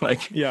thing.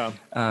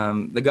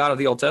 The God of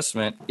the Old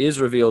Testament is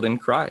revealed in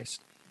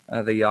Christ.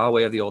 The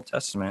Yahweh of the Old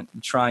Testament,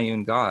 the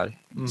triune God,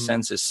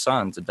 sends his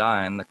son to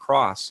die, and the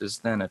cross is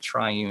then a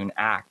triune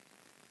act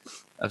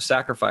of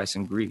sacrifice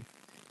and grief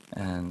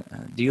and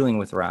dealing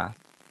with wrath.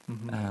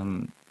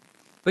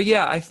 But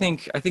yeah, I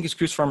think his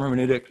cruciform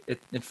hermeneutic,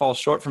 it falls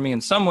short for me in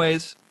some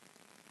ways.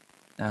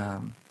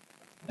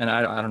 And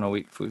I don't know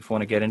if we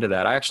want to get into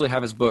that. I actually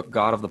have his book,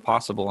 God of the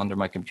Possible, under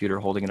my computer,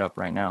 holding it up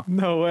right now.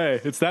 No way.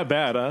 It's that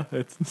bad, huh?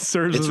 It's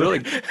really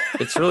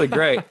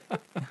great.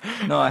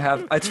 No, I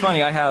have, it's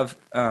funny. I have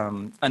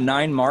a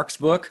 9 Marks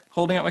book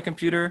holding up my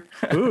computer.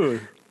 Ooh.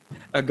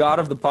 A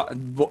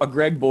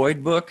Greg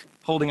Boyd book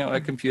holding up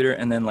my computer,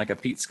 and then like a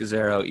Pete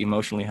Scazzaro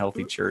Emotionally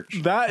Healthy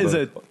Church. That is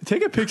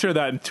take a picture of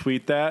that and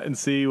tweet that and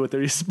see what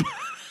they're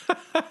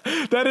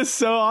that is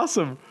so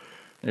awesome.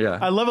 Yeah.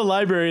 I love a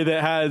library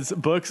that has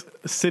books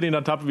sitting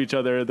on top of each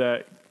other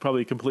that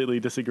probably completely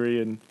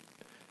disagree and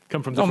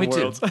come from different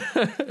worlds.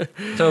 Too.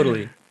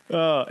 Totally.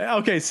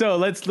 Okay, so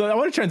I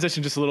want to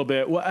transition just a little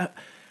bit.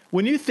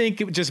 When you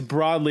think just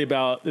broadly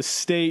about the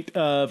state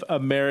of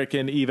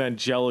American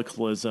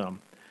evangelicalism,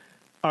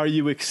 are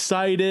you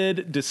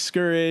excited,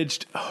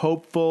 discouraged,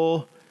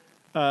 hopeful?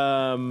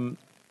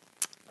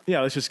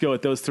 Let's just go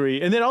with those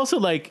 3. And then also,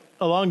 like,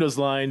 along those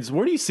lines,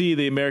 where do you see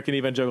the American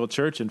evangelical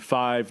church in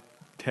 5,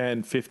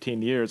 10,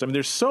 15 years? I mean,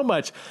 there's so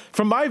much.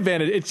 From my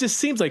vantage, it just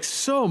seems like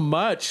so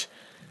much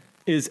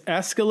is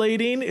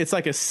escalating. It's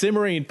like a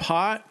simmering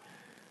pot.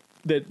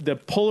 The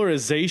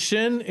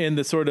polarization in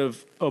the sort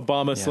of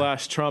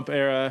Obama/Trump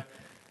era,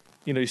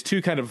 these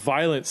 2 kind of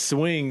violent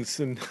swings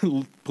in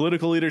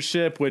political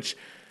leadership, which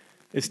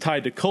is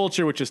tied to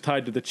culture, which is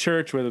tied to the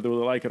church, whether they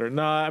like it or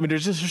not. I mean,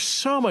 there's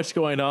so much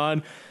going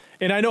on.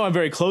 And I know I'm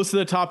very close to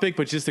the topic,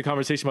 but just the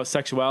conversation about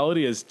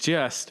sexuality is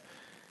just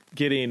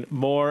getting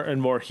more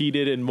and more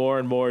heated and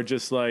more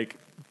just like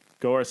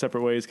go our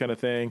separate ways kind of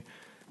thing.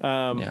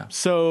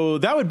 So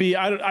that would be,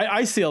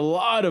 I see a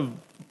lot of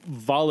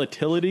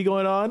volatility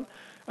going on.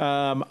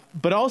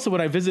 But also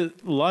when I visit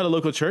a lot of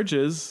local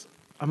churches,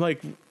 I'm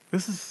like,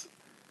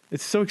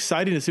 it's so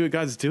exciting to see what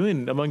God's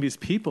doing among these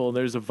people. And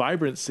there's a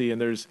vibrancy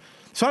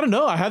so I don't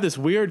know. I have this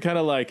weird kind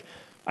of like,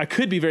 I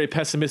could be very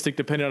pessimistic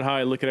depending on how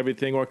I look at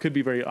everything, or I could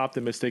be very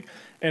optimistic.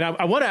 And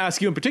I want to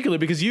ask you in particular,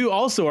 because you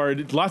also are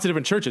in lots of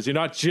different churches. You're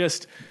not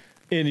just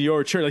in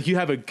your church. Like, you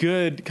have a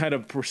good kind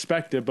of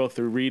perspective, both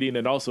through reading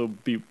and also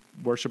be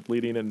worship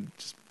leading and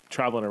just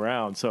traveling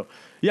around. So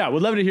yeah,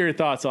 would love to hear your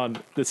thoughts on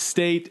the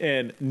state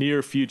and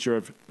near future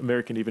of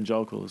American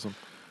evangelicalism.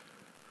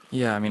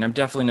 Yeah, I mean, I'm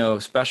definitely no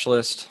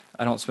specialist.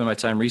 I don't spend my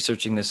time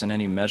researching this in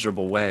any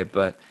measurable way,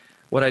 but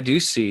what I do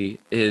see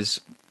is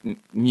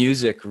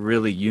music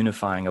really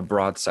unifying a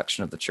broad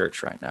section of the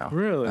church right now.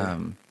 Really?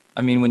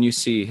 I mean, when you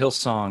see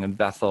Hillsong and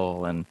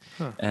Bethel and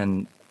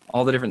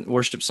all the different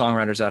worship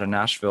songwriters out of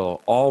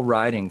Nashville, all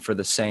writing for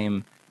the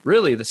same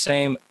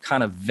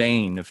kind of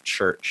vein of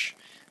church.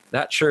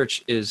 That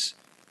church is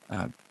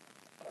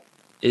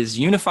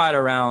unified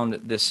around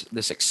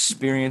this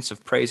experience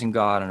of praising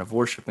God and of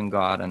worshiping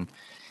God,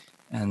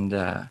 and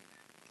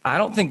I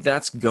don't think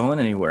that's going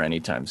anywhere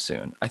anytime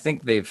soon. I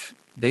think they've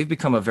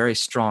become a very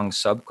strong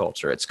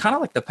subculture. It's kind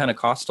of like the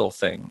Pentecostal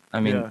thing. I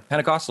mean,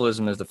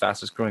 Pentecostalism is the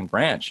fastest growing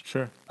branch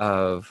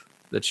of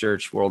the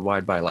church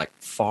worldwide by like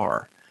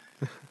far.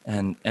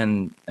 and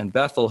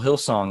Bethel,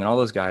 Hillsong, and all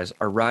those guys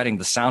are writing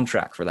the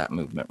soundtrack for that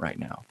movement right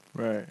now.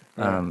 Right.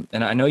 And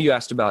I know you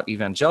asked about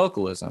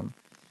evangelicalism,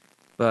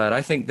 but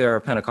I think there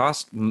are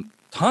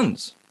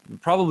tons,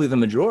 probably the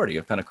majority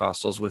of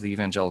Pentecostals with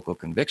evangelical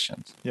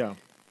convictions. Yeah.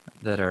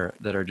 That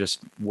are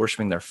just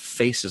worshiping their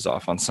faces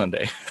off on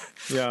Sunday.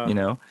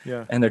 Yeah.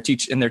 Yeah. And they're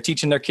teaching their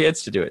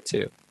kids to do it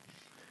too.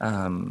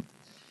 But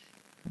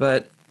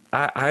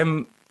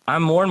I'm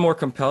I'm more and more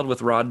compelled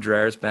with Rod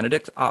Dreher's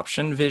Benedict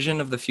option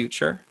vision of the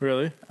future.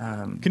 Really?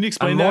 Can you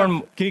explain that?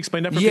 Can you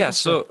explain that for yeah,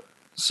 people?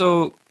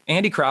 So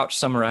Andy Crouch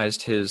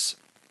summarized Rod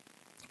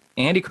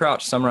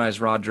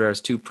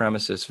Dreher's two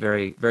premises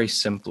very, very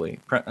simply.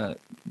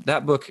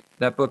 That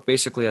book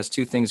basically has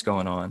two things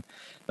going on.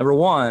 Number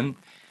one,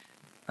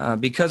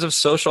 because of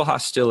social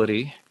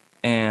hostility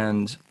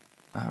and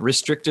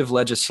restrictive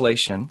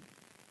legislation,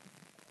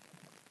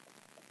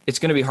 it's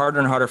going to be harder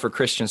and harder for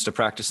Christians to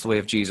practice the way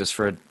of Jesus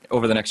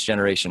over the next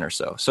generation or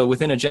so. So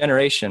within a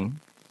generation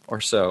or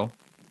so,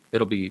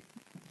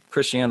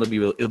 Christianity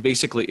will be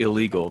basically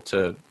illegal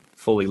to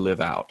fully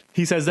live out.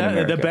 He says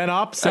that the Ben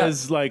Op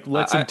says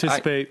let's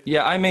anticipate.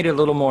 I made it a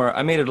little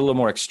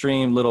more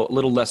extreme,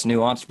 little less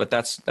nuanced, but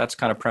that's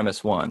kind of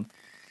premise one.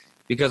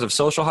 Because of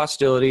social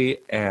hostility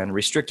and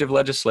restrictive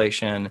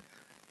legislation,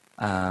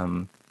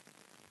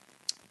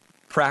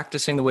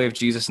 practicing the way of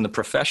Jesus in the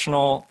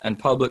professional and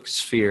public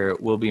sphere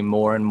will be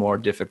more and more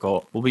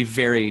difficult, will be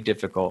very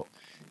difficult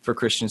for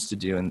Christians to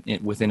do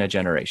within a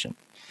generation.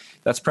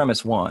 That's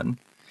premise one.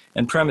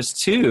 And premise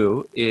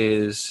two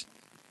is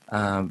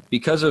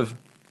because of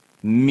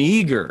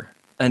meager,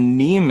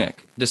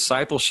 anemic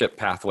discipleship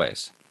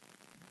pathways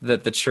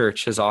that the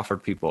church has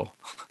offered people,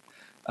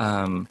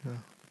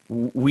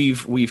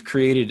 we've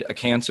created a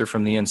cancer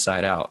from the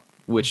inside out,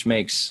 which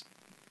makes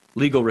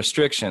legal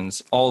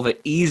restrictions all the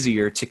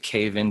easier to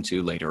cave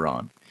into later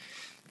on.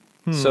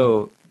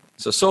 So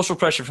social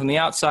pressure from the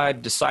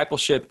outside,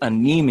 discipleship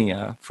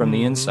anemia from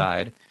the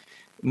inside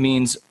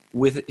means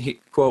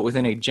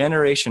within a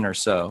generation or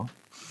so,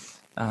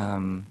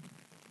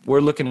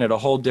 we're looking at a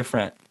whole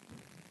different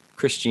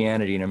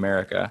Christianity in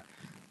America,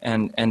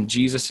 and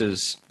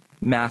Jesus's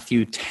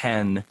Matthew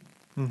 10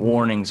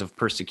 warnings of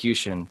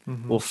persecution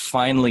will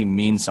finally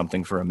mean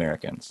something for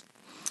Americans.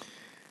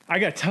 I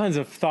got tons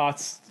of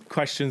thoughts,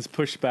 questions,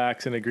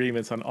 pushbacks, and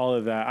agreements on all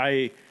of that.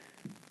 I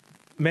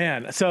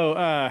want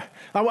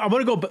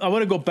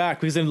to go back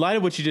because in light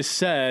of what you just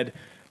said,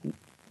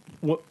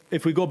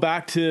 if we go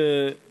back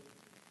to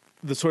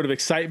the sort of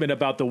excitement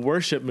about the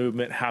worship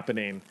movement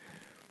happening,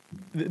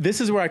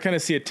 this is where I kind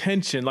of see a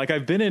tension. Like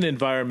I've been in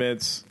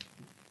environments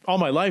all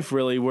my life,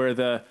 really, where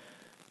this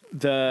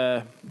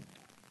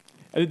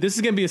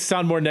is going to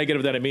sound more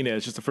negative than I mean it.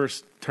 It's just the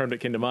first term that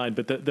came to mind.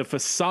 But the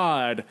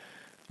facade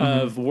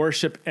of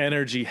worship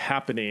energy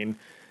happening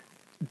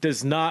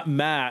does not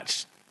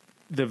match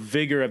the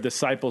vigor of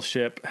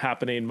discipleship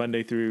happening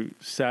Monday through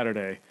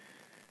Saturday.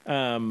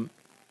 So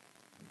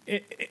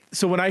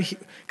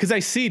because I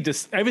see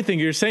just everything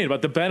you're saying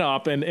about the Ben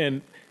Op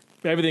and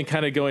everything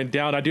kind of going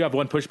down. I do have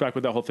one pushback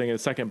with that whole thing in a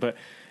second, but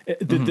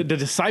the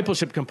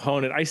discipleship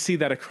component, I see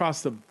that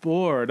across the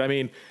board. I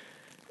mean,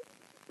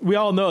 we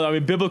all know,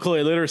 biblical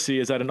illiteracy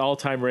is at an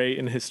all-time rate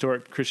in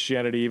historic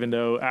Christianity, even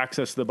though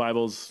access to the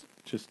Bible's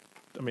just,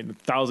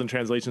 1,000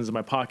 translations in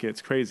my pocket.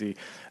 It's crazy.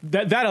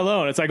 That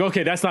alone, it's like,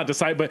 okay, that's not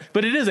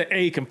but it is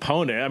a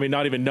component.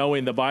 Not even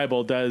knowing the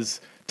Bible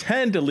does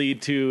tend to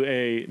lead to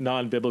a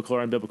non-biblical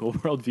or unbiblical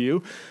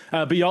worldview.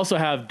 But you also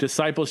have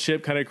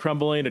discipleship kind of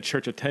crumbling. A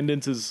church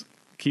attendance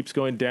keeps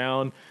going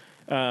down.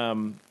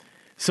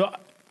 So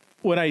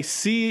when I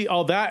see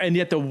all that, and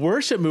yet the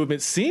worship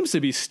movement seems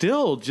to be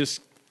still just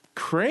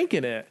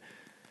cranking it.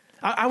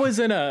 I was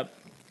in a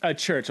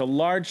church, a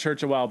large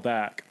church a while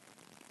back,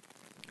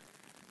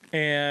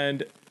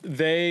 and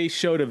they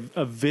showed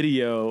a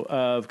video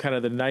of kind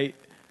of the night.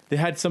 They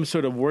had some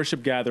sort of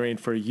worship gathering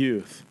for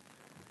youth.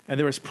 And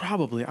there was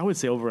probably, I would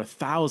say, over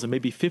 1,000,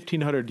 maybe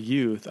 1,500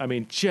 youth.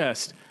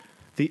 Just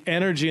the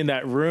energy in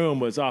that room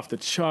was off the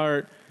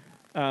chart.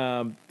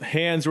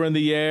 Hands were in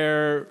the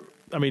air.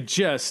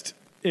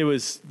 It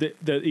was,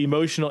 the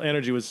emotional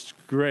energy was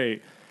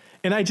great.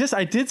 And I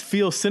did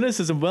feel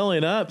cynicism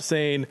welling up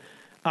saying,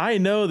 I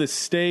know the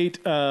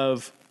state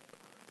of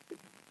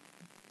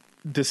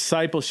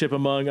discipleship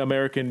among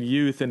American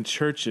youth and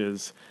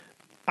churches.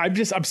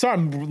 I'm sorry,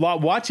 I'm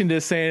watching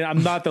this saying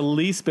I'm not the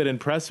least bit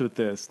impressed with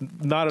this.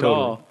 Not at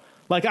all.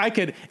 Like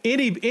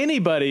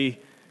anybody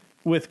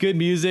with good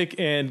music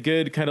and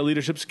good kind of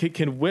leadership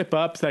can whip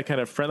up that kind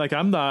of friend. Like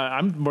I'm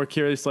more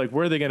curious, like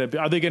where are they going to be?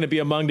 Are they going to be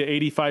among the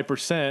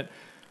 85%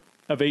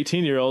 of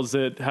 18-year-olds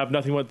that have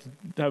nothing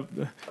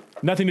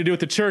to do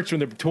with the church when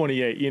they're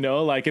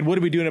 28, and what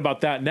are we doing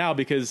about that now?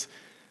 Because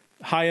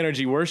high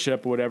energy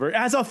worship or whatever,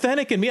 as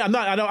authentic in me, I'm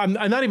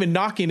not even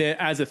knocking it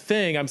as a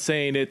thing. I'm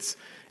saying it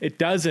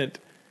doesn't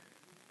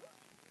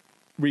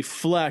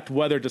reflect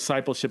whether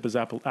discipleship is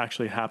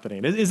actually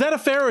happening. Is that a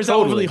fair or is that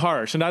overly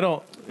harsh? And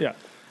yeah.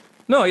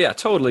 No, yeah,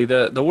 totally.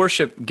 The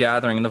worship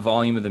gathering and the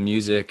volume of the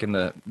music and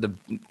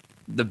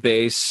the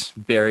bass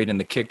buried in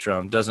the kick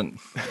drum doesn't,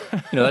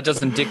 that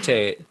doesn't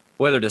dictate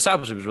whether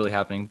discipleship is really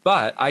happening.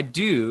 But I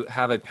do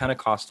have a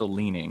Pentecostal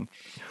leaning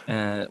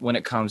when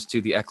it comes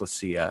to the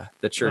ecclesia,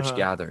 the church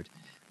gathered.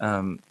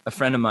 A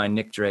friend of mine,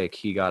 Nick Drake,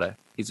 he's a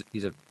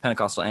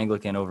Pentecostal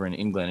Anglican over in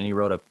England, and he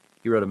wrote a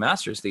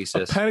master's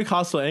thesis. A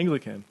Pentecostal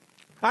Anglican.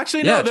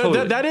 Actually, yeah, no,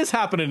 totally. that is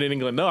happening in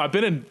England. No, I've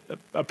been in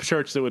a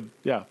church that would,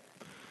 yeah.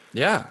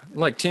 Yeah,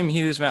 like Tim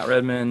Hughes, Matt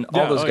Redman,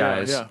 all Yeah, those oh, yeah,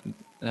 guys.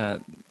 yeah.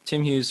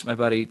 Tim Hughes, my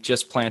buddy,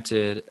 just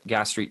planted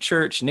Gas Street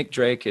Church. Nick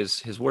Drake is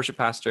his worship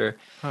pastor,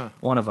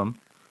 one of them.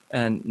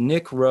 And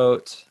Nick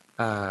wrote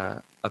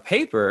a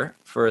paper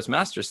for his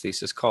master's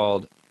thesis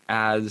called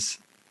 "As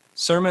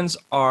Sermons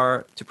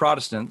Are to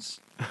Protestants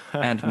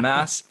and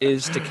Mass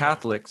is to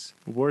Catholics,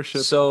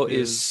 Worship so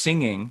is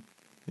singing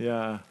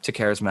yeah. to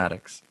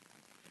charismatics."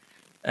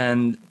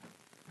 And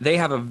they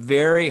have a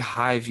very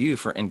high view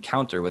for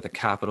encounter with a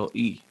capital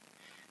E.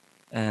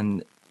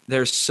 And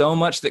there's so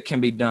much that can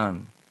be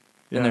done.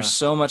 Yeah. And there's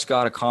so much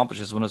God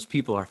accomplishes when those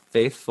people are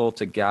faithful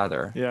to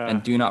gather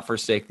and do not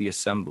forsake the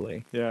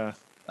assembly. Yeah.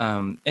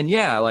 And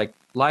yeah, like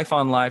life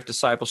on life,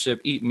 discipleship,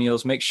 eat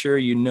meals, make sure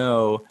you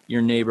know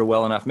your neighbor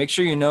well enough. Make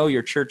sure you know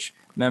your church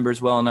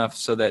members well enough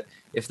so that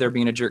if they're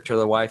being a jerk to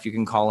their wife, you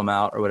can call them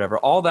out or whatever.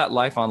 All that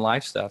life on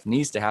life stuff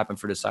needs to happen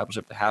for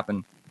discipleship to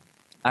happen.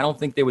 I don't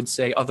think they would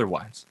say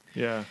otherwise.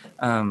 Yeah.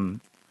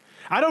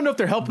 I don't know if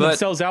they're helping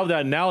themselves out with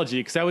that analogy,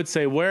 because I would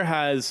say, where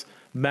has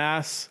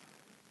Mass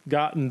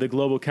gotten the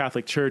global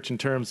Catholic Church in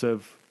terms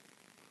of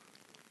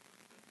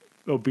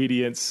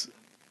obedience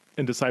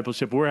and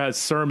discipleship? Where has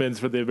sermons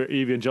for the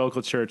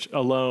evangelical church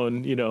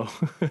alone,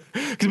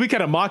 because we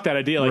kind of mock that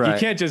idea. Like, you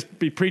can't just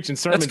be preaching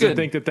sermons and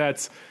think that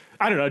that's,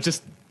 I don't know,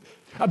 just...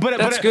 But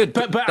that's good.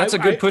 But that's a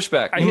good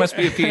pushback. You must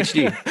be a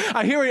PhD.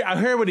 I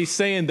hear what he's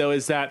saying, though,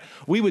 is that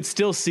we would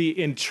still see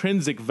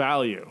intrinsic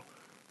value.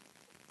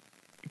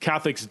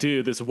 Catholics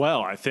do this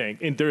well, I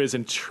think. And there is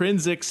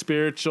intrinsic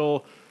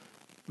spiritual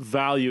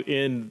value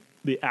in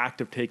the act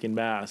of taking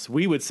Mass.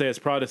 We would say, as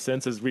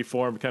Protestants, as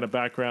Reformed kind of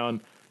background,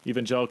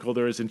 evangelical,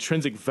 there is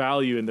intrinsic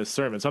value in this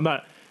sermon. So I'm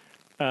not,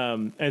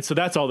 and so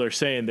that's all they're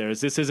saying there,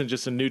 is this isn't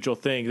just a neutral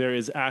thing. There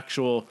is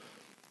actual...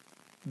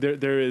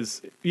 There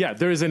is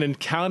an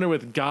encounter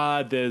with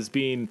God that is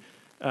being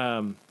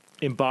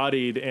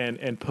embodied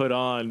and put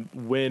on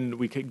when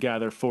we could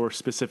gather for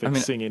specific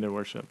singing and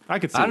worship. I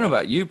don't know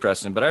about you,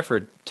 Preston, but I've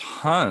heard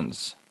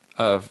tons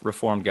of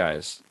Reformed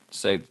guys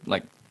say,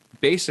 like,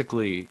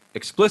 basically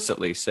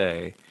explicitly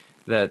say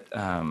that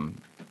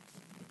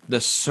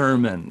the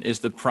sermon is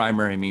the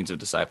primary means of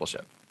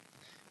discipleship.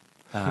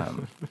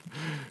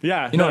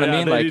 Yeah, you know what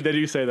I mean? They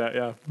do say that.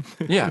 Yeah.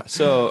 Yeah.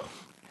 So.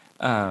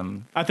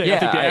 I think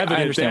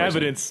the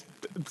evidence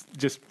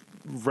just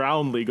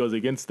roundly goes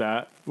against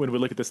that when we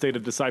look at the state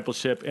of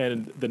discipleship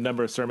and the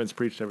number of sermons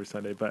preached every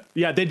Sunday. But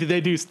yeah, they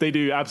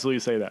do absolutely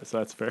say that. So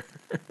that's fair.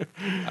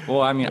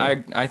 Well, I mean,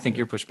 I think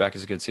your pushback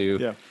is good too.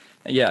 Yeah.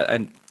 Yeah.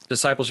 And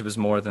discipleship is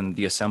more than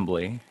the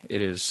assembly.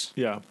 It is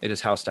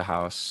house to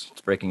house.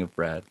 It's breaking of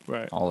bread.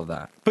 Right. All of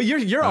that. But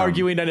you're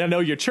arguing, and I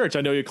know your church,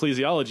 I know your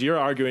ecclesiology, you're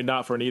arguing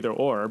not for an either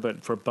or,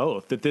 but for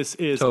both, that this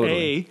is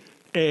totally.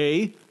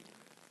 a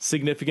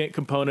significant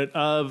component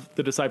of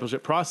the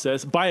discipleship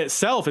process. By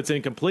itself, it's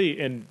incomplete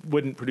and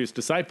wouldn't produce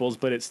disciples,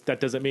 but that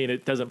doesn't mean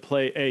it doesn't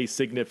play a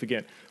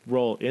significant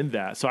role in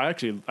that. So I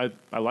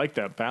like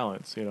that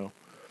balance,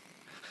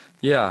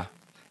 Yeah,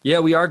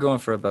 we are going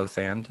for a both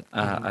and.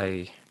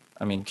 I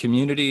mean,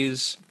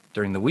 communities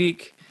during the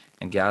week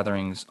and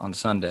gatherings on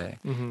Sunday,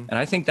 and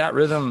I think that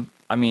rhythm.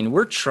 I mean,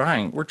 we're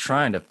trying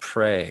to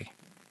pray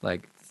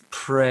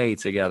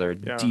together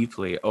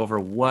deeply over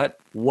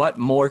what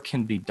more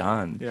can be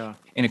done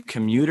in a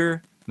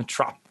commuter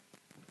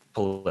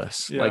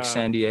metropolis like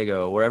San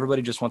Diego, where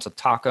everybody just wants a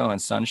taco and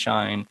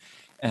sunshine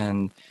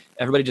and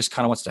everybody just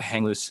kind of wants to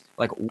hang loose.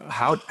 Like,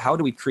 how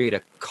do we create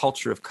a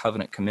culture of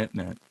covenant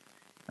commitment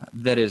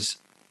that is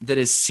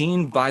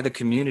seen by the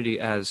community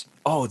as,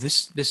 oh,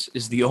 this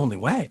is the only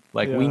way.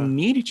 Like, we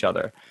need each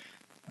other.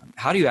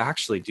 How do you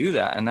actually do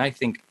that? And I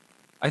think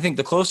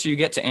the closer you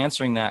get to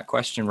answering that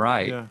question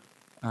right,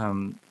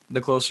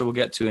 the closer we'll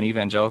get to an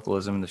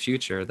evangelicalism in the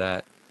future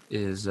that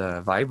is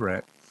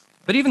vibrant.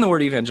 But even the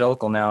word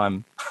evangelical now,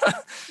 I'm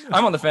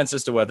on the fence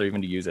as to whether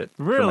even to use it.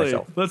 Really?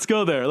 Let's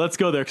go there.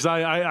 Because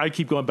I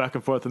keep going back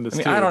and forth on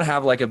this. I don't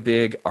have like a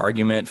big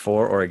argument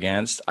for or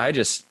against. I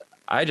just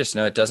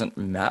know it doesn't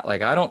matter.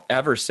 Like, I don't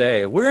ever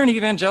say we're an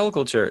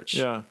evangelical church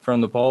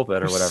from the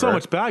pulpit or whatever. So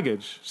much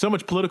baggage, so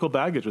much political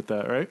baggage with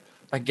that, right?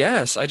 I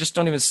guess I just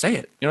don't even say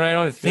it. I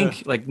don't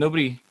think like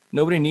nobody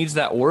needs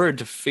that word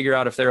to figure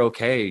out if they're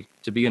okay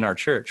to be in our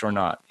church or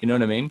not. You know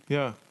what I mean?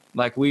 Yeah.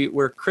 Like,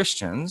 we're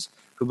Christians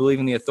who believe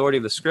in the authority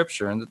of the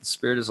Scripture and that the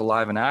Spirit is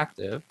alive and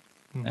active,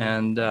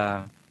 and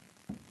and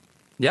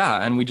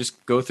we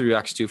just go through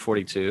Acts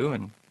 2:42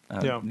 and.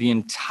 The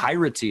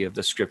entirety of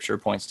the Scripture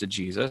points to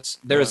Jesus.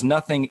 There is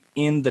nothing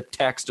in the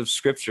text of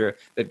Scripture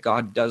that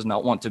God does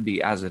not want to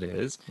be as it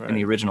is in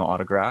the original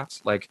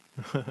autographs. Like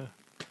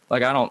I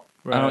don't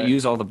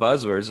use all the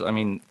buzzwords. I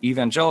mean,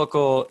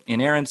 evangelical,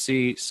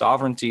 inerrancy,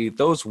 sovereignty,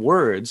 those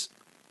words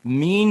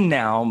mean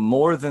now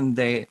more than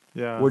they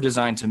were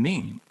designed to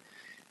mean.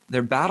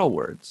 They're battle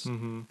words.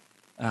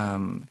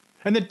 And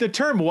the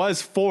term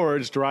was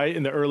forged, right,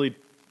 in the early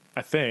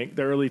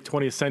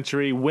 20th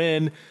century,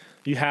 when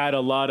you had a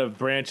lot of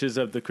branches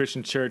of the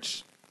Christian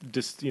church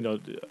just,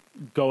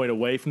 going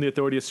away from the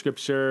authority of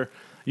Scripture.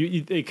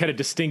 They kind of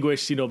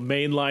distinguished,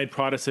 mainline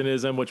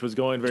Protestantism, which was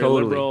going very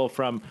liberal,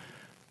 from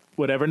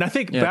whatever. And I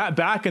think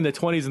back in the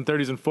 20s and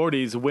 30s and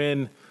 40s,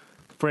 when,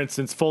 for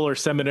instance, Fuller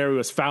Seminary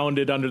was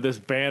founded under this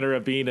banner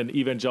of being an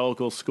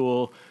evangelical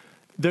school,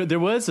 there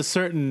was a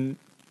certain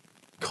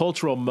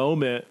cultural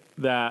moment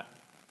that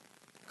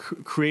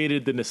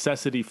created the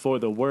necessity for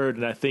the word.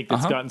 And I think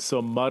it's gotten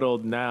so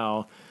muddled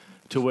now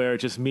to where it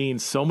just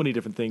means so many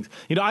different things.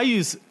 If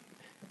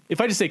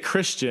I just say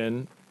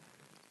Christian,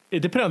 it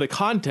depends on the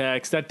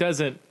context. That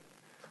doesn't,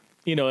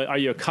 are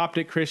you a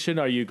Coptic Christian?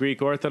 Are you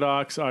Greek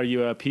Orthodox? Are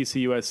you a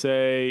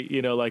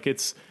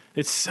PCUSA?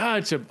 It's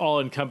such an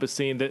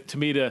all-encompassing that, to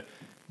me, to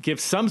give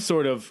some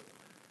sort of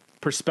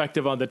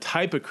perspective on the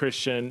type of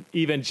Christian,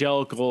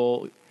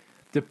 evangelical,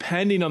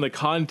 depending on the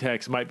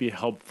context, might be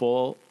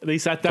helpful. At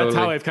least that's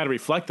how I've kind of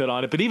reflected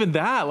on it. But even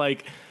that,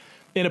 like,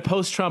 in a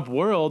post-Trump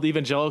world,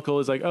 evangelical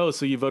is like, oh,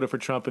 so you voted for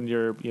Trump and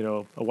you're,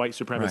 a white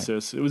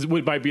supremacist. Right.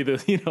 It might be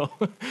the,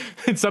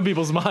 in some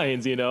people's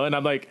minds, and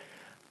I'm like,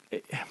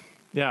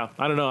 yeah,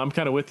 I don't know. I'm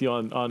kind of with you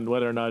on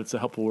whether or not it's a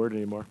helpful word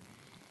anymore.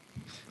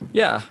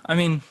 Yeah, I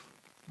mean,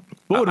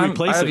 what would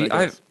replace it?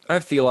 I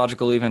have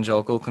theological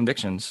evangelical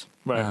convictions,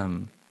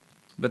 right?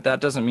 But that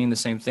doesn't mean the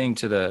same thing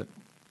to the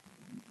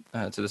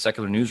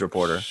secular news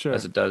reporter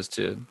as it does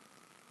to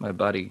my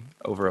buddy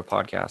over a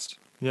podcast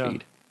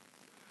feed.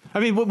 I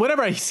mean,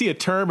 whenever I see a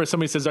term or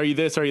somebody says, "Are you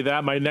this? Are you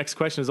that?" My next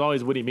question is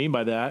always, "What do you mean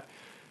by that?"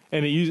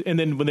 And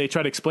then when they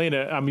try to explain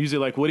it, I'm usually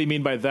like, "What do you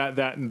mean by that,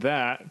 that, and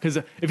that?" Because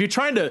if you're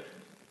trying to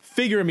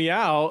figure me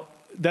out,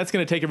 that's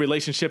going to take a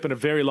relationship and a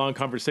very long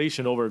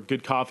conversation over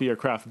good coffee or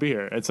craft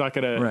beer. It's not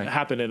going to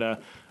happen in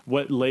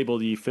what label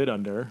do you fit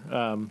under.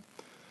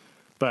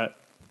 But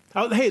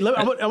hey,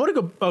 I want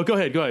to go. Oh, go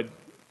ahead.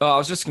 Oh, I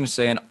was just going to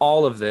say, in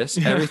all of this,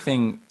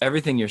 everything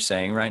you're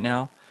saying right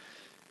now,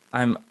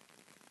 I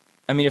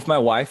mean, if my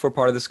wife were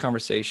part of this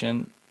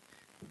conversation,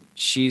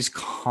 she's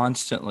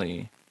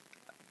constantly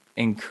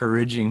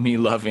encouraging me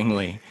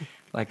lovingly,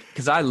 like,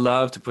 because I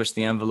love to push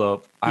the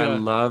envelope. I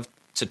love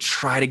to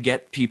try to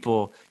get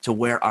people to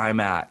where I'm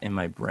at in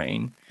my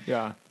brain.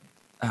 Yeah.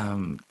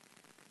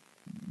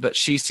 But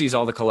she sees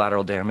all the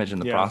collateral damage in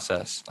the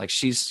process. Like,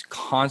 she's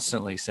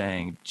constantly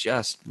saying,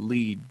 just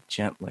lead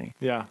gently.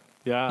 Yeah.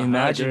 Yeah.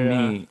 Imagine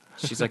me.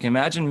 She's like,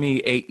 imagine me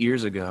 8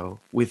 years ago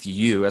with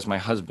you as my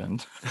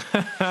husband.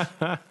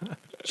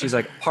 She's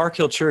like, Park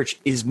Hill Church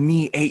is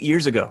me 8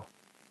 years ago.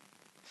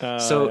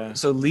 So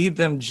lead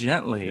them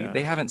gently. Yeah.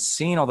 They haven't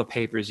seen all the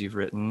papers you've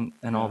written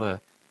and all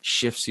the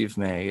shifts you've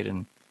made.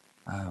 And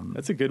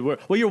that's a good word.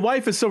 Well, your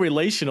wife is so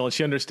relational and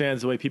she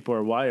understands the way people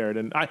are wired.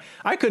 And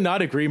I could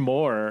not agree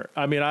more.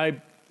 I mean,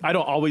 I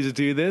don't always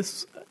do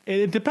this.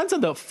 It depends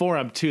on the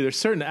forum too. There's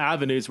certain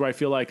avenues where I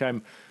feel like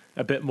I'm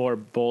a bit more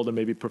bold and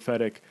maybe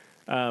prophetic.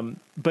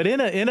 But in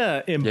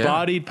a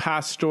embodied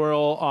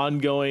pastoral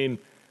ongoing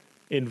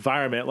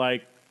environment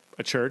like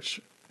a church,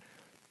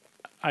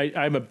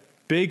 I'm a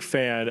big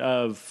fan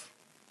of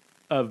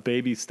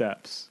baby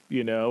steps,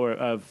 or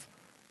of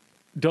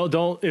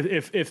don't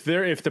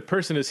if the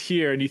person is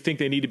here and you think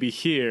they need to be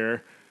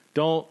here,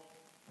 don't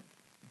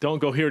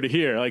go here to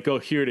here, like go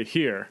here to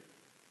here,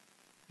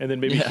 and then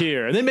maybe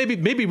here, and then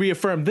maybe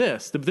reaffirm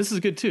this. This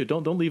is good too.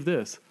 Don't leave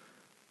this.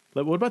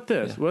 Like, what about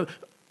this? Yeah. Well,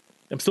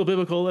 I'm still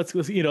biblical. Let's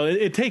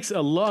it takes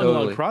a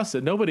long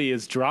process. Nobody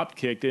is drop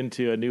kicked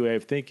into a new way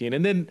of thinking,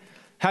 and then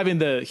having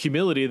the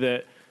humility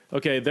that,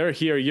 okay, they're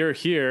here, you're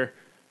here.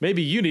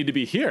 Maybe you need to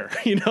be here.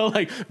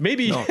 Like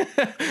maybe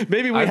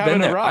maybe we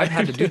haven't arrived. I've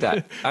had to do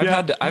that.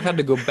 I've had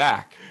to go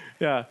back.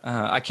 Yeah.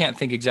 I can't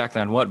think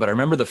exactly on what, but I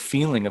remember the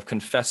feeling of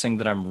confessing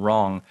that I'm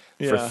wrong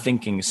for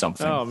thinking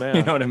something. Oh man,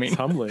 you know what I mean?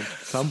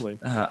 It's humbling.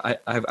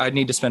 I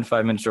need to spend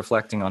 5 minutes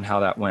reflecting on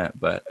how that went,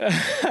 but. All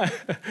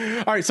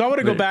right, so I want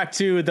to go back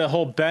to the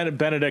whole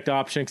Benedict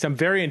option because I'm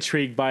very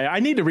intrigued by it. I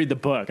need to read the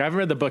book. I haven't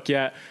read the book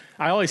yet.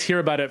 I always hear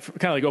about it,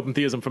 kind of like open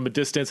theism from a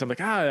distance. I'm like,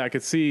 I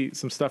could see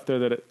some stuff there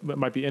that it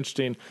might be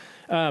interesting.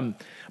 But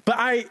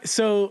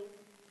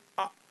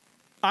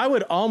I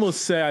would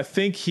almost say I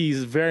think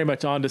he's very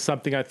much onto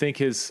something. I think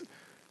his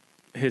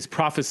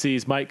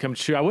prophecies might come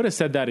true. I would have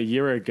said that a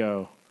year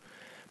ago.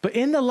 But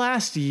in the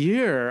last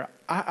year,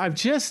 I've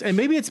just, and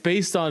maybe it's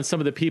based on some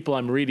of the people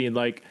I'm reading,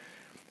 like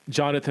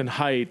Jonathan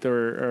Haidt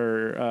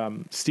or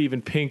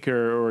Steven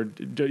Pinker or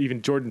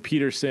even Jordan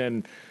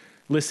Peterson,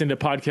 listening to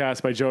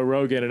podcasts by Joe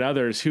Rogan and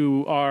others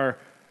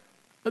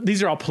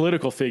these are all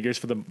political figures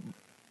for the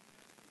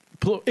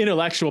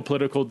intellectual,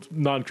 political,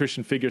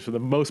 non-Christian figures for the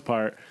most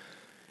part.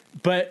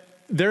 But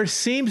there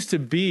seems to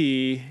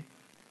be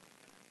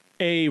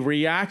a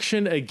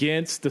reaction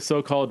against the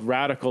so-called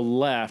radical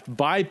left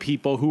by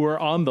people who are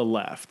on the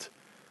left.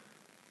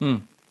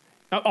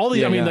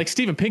 Like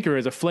Steven Pinker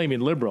is a flaming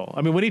liberal.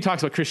 I mean, when he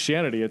talks about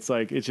Christianity, it's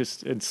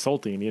just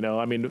insulting,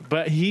 I mean,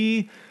 but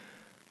he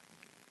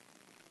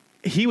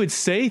would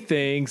say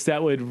things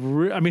that would,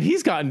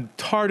 he's gotten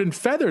tarred and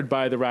feathered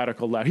by the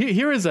radical left.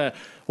 Here is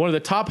one of the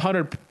top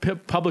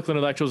 100 public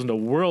intellectuals in the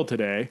world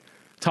today,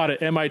 taught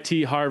at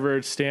MIT,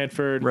 Harvard,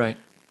 Stanford,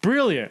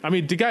 brilliant. I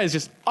mean, the guy is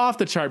just off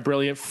the chart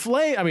brilliant.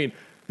 I mean,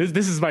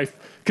 this is my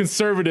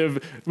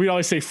conservative. We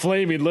always say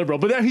flaming liberal,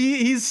 but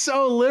he's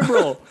so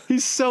liberal.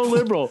 He's so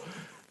liberal.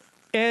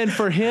 And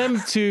for him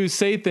to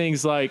say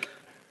things like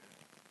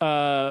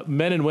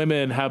men and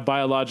women have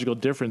biological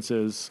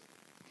differences,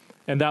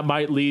 and that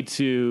might lead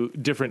to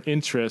different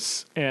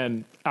interests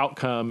and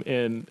outcome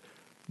in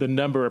the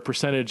number or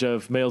percentage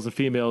of males and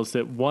females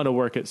that want to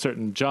work at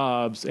certain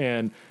jobs.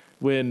 And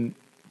when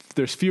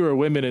there's fewer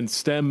women in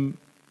STEM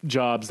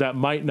jobs, that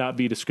might not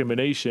be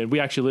discrimination. We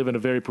actually live in a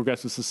very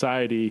progressive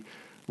society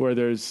where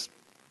there's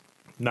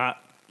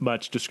not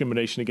much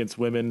discrimination against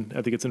women.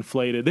 I think it's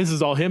inflated. This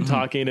is all him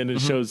talking, and it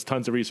shows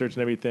tons of research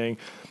and everything.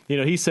 You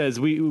know, he says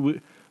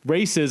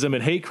racism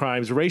and hate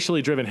crimes,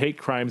 racially driven hate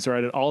crimes, are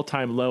at an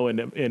all-time low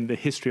in the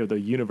history of the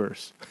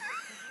universe.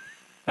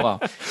 Wow.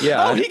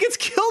 Yeah. Oh, he gets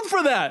killed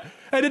for that.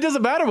 And it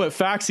doesn't matter what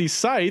facts he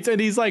cites.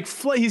 And he's like,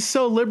 he's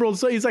so liberal.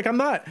 So he's like, I'm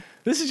not,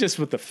 this is just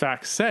what the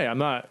facts say. I'm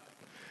not.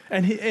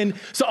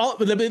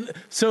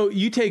 So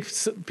you take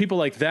people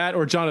like that,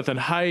 or Jonathan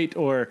Haidt,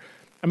 or,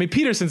 I mean,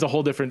 Peterson's a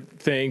whole different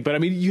thing, but I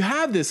mean, you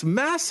have this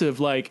massive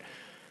like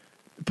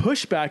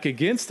pushback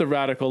against the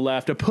radical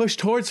left, a push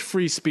towards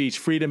free speech,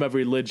 freedom of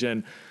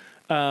religion,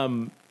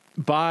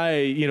 by,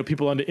 you know,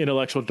 people on the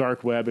intellectual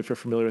dark web, if you're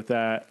familiar with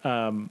that,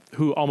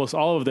 who almost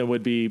all of them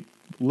would be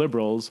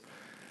liberals.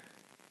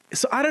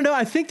 So I don't know.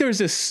 I think there's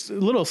this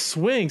little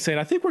swing saying,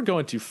 I think we're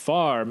going too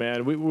far,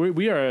 man.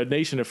 We are a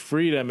nation of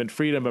freedom and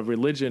freedom of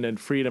religion and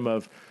freedom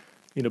of,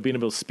 you know, being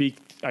able to speak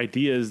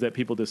ideas that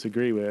people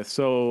disagree with.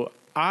 So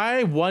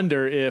I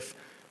wonder if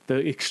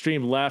the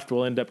extreme left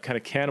will end up kind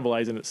of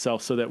cannibalizing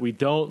itself so that we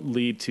don't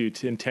lead to,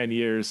 in 10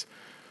 years,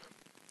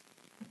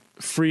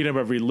 freedom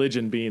of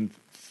religion being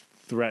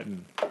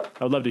threatened.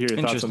 I would love to hear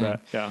your thoughts on that.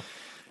 Yeah.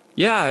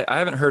 Yeah. I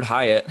haven't heard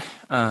Hyatt.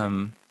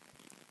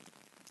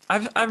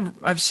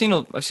 I've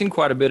seen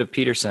quite a bit of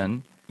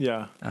Peterson.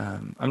 Yeah.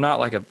 I'm not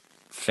like a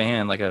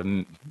fan, like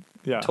a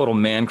total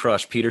man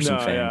crush Peterson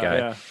fan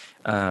guy.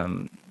 Yeah.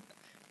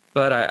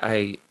 But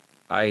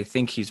I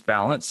think he's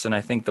balanced, and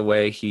I think the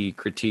way he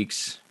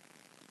critiques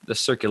the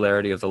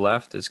circularity of the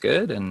left is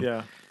good.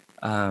 And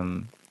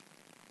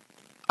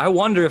I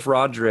wonder if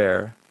Rod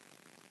Dreher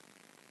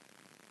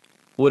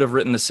would have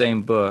written the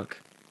same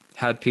book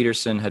had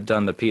Peterson had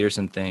done the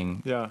Peterson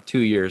thing 2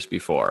 years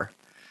before.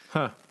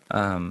 Huh.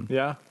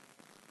 Yeah.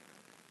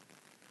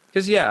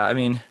 Because, I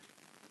mean,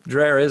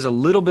 Dreher is a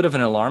little bit of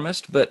an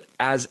alarmist, but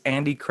as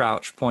Andy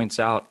Crouch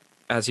points out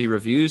as he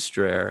reviews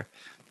Dreher,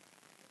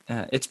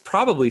 it's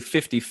probably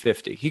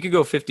 50-50. He could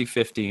go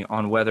 50-50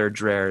 on whether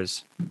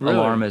Dreher's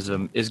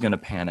alarmism is going to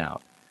pan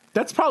out.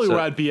 That's probably where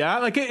I'd be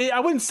at. Like, I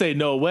wouldn't say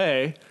no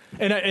way.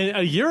 And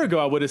a year ago,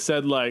 I would have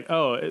said, like,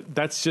 oh,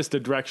 that's just the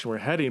direction we're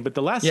heading. But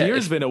the last year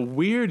has been a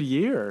weird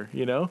year,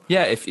 you know?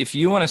 Yeah, if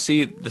you want to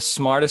see the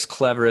smartest,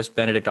 cleverest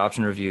Benedict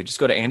option review, just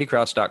go to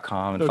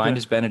andycrouch.com and find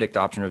his Benedict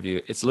option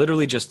review. It's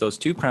literally just those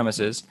two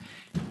premises.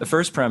 The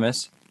first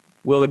premise,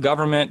 will the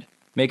government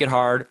make it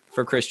hard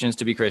for Christians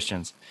to be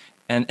Christians?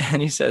 And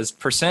he says,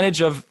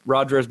 percentage of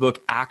Rod Dreher's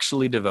book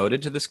actually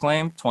devoted to this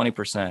claim,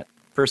 20%.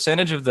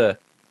 Percentage of the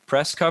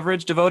press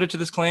coverage devoted to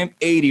this claim,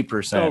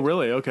 80%. Oh,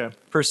 really? Okay.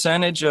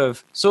 Percentage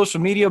of social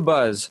media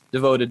buzz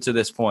devoted to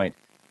this point,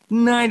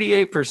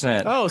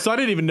 98%. Oh, so I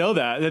didn't even know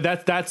that.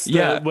 That's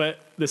what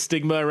the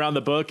stigma around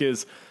the book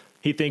is.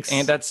 He thinks,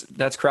 and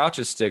that's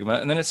Crouch's stigma.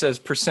 And then it says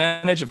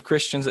percentage of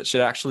Christians that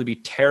should actually be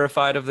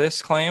terrified of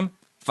this claim,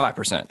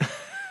 5%.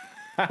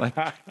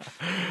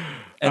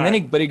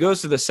 But he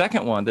goes to the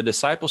second one, the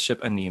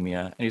discipleship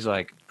anemia, and he's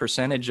like,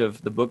 percentage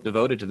of the book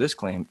devoted to this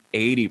claim,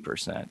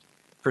 80%.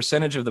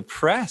 Percentage of the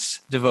press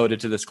devoted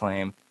to this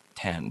claim,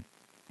 10.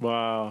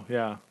 Wow,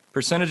 yeah.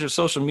 Percentage of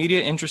social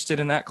media interested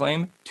in that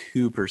claim,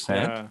 2%.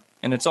 Yeah.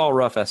 And it's all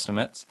rough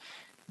estimates.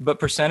 But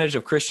percentage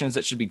of Christians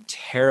that should be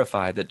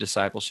terrified that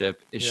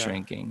discipleship is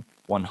shrinking,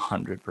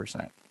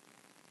 100%.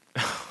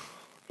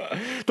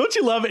 Don't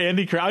you love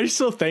Andy Crouch? I'm just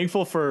so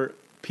thankful for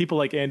people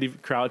like Andy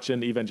Crouch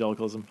and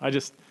evangelicalism.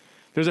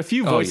 There's a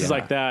few voices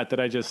like that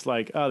I just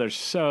like, oh, they're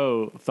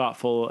so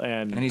thoughtful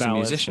and he's a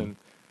musician.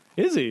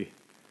 Is he?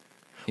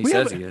 He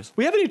says he is.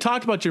 We haven't even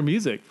talked about your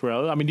music,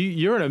 bro. I mean,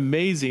 you're an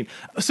amazing.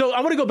 So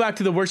I want to go back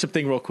to the worship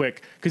thing real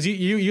quick, because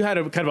you had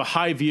a kind of a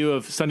high view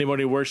of Sunday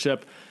morning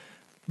worship,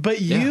 but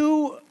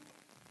you,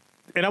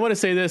 and I want to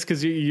say this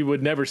because you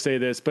would never say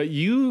this, but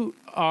you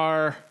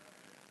are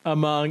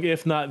among,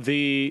 if not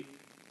the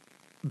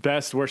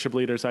best worship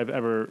leaders I've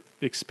ever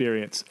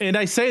experienced. And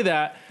I say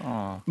that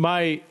so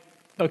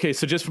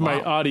just for my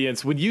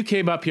audience, when you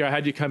came up here, I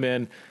had you come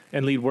in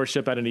and lead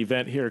worship at an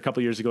event here a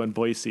couple years ago in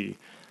Boise.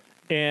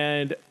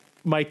 And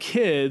my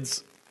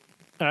kids,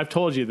 and I've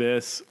told you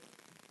this,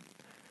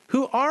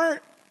 who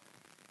aren't,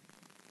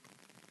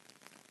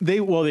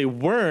 they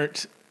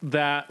weren't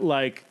that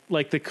like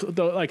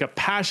a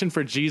passion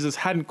for Jesus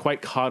hadn't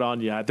quite caught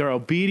on yet. They're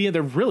obedient.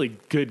 They're really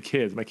good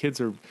kids. My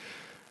kids are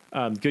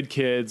good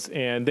kids,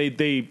 and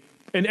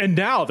and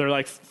now they're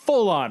like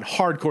full on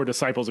hardcore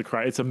disciples of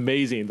Christ. It's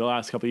amazing the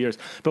last couple of years.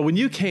 But when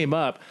you came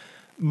up,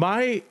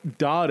 my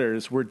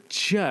daughters were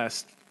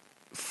just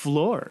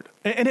floored.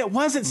 And it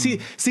wasn't, see,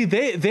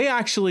 they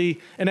actually,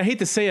 and I hate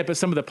to say it, but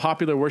some of the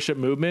popular worship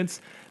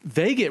movements,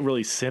 they get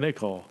really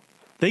cynical.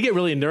 They get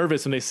really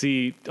nervous when they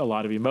see a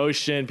lot of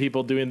emotion,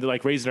 people doing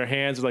like raising their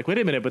hands. They're like, wait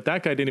a minute, but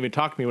that guy didn't even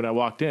talk to me when I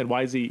walked in.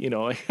 Why is he,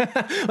 like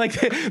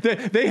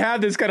they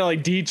have this kind of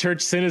like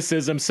de-church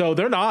cynicism. So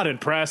they're not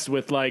impressed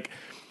with like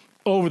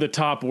over the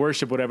top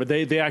worship, whatever.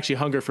 They actually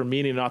hunger for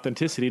meaning and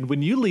authenticity. And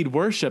when you lead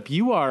worship,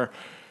 you are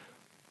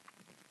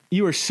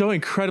so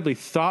incredibly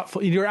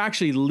thoughtful. You're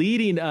actually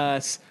leading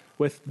us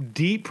with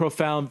deep,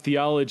 profound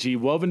theology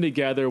woven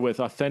together with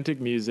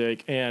authentic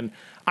music. And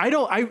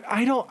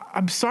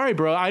I'm sorry,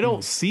 bro. I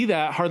don't see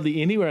that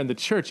hardly anywhere in the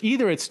church.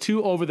 Either it's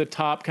too over the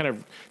top, kind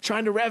of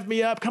trying to rev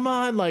me up. Come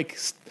on, like,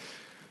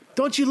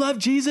 don't you love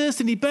Jesus?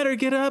 And he better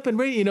get up and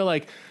read,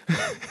 like,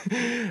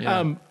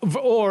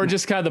 or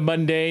just kind of the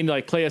mundane,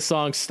 like play a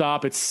song,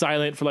 stop, it's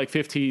silent for like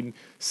 15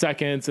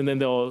 seconds. And then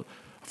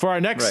for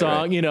our next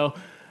song,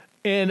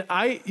 and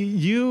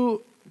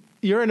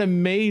you're an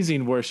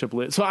amazing worship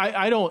leader. So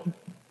I don't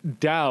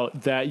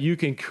doubt that you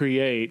can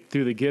create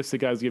through the gifts that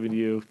God's given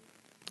you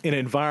an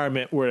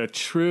environment where a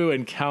true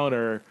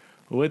encounter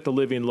with the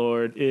living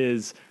Lord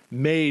is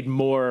made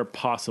more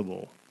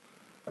possible.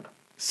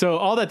 So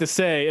all that to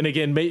say, and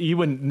again, you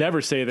would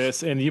never say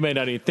this, and you may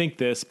not even think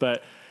this,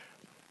 but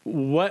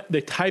what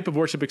the type of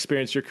worship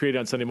experience you're creating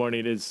on Sunday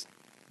morning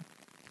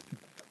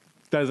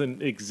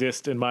doesn't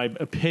exist, in my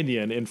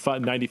opinion, in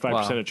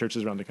 95% of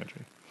churches around the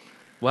country.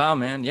 Wow,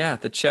 man. Yeah.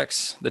 The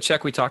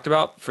check we talked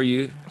about for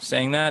you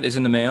saying that is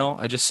in the mail.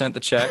 I just sent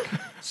the check.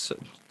 So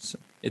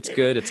it's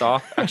good. It's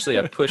off. Actually,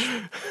 I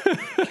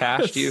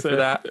cashed you for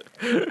that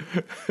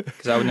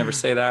because I would never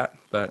say that,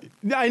 but.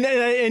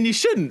 And you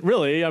shouldn't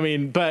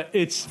really, but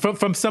it's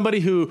from somebody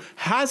who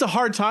has a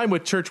hard time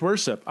with church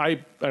worship.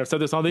 I've said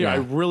this all the year. I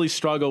really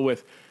struggle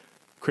with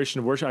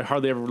Christian worship. I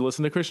hardly ever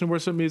listen to Christian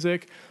worship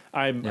music.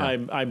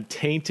 I'm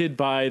tainted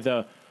by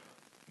the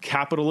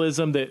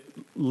capitalism that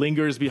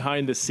lingers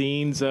behind the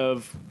scenes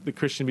of the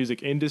Christian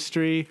music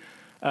industry.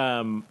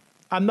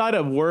 I'm not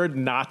a word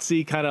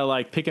Nazi kind of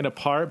like picking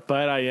apart,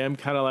 but I am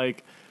kind of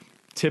like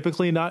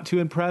typically not too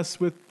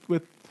impressed with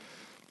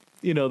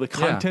the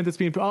content that's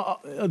being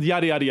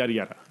yada yada yada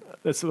yada.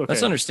 That's okay.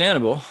 That's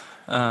understandable.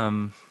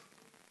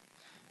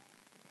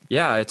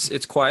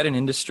 It's quite an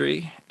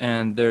industry,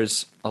 and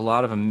there's a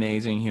lot of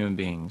amazing human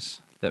beings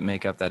that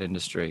make up that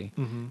industry.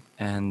 Mm-hmm.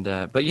 And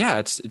but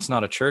it's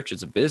not a church;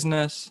 it's a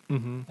business.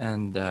 Mm-hmm.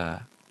 And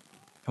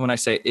when I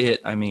say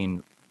it, I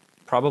mean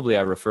probably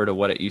I refer to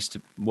what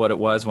it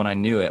was when I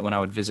knew it. When I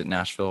would visit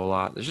Nashville a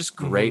lot, there's just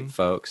great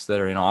folks that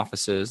are in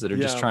offices that are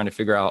just trying to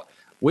figure out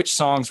which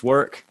songs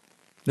work.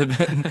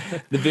 The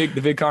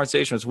big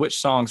conversation was which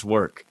songs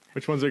work,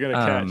 which ones are going to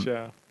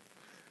catch.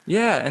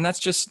 And that's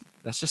just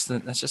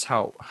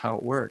how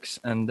it works.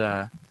 And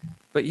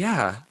but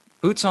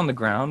boots on the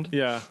ground.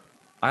 Yeah,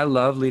 I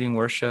love leading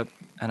worship,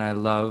 and I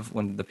love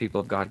when the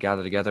people of God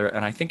gather together.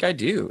 And I think I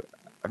do.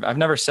 I've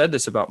never said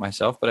this about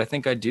myself, but I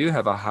think I do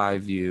have a high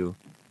view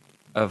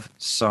of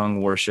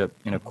sung worship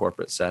in a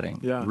corporate setting.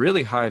 Yeah.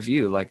 Really high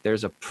view. Like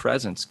there's a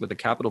presence with a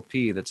capital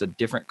P that's a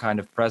different kind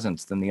of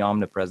presence than the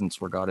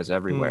omnipresence where God is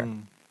everywhere.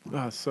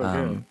 Oh, so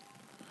good.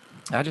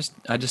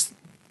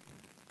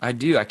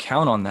 I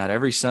count on that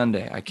every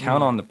Sunday. I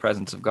count on the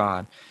presence of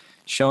God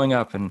showing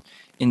up and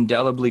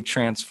indelibly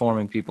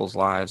transforming people's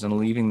lives and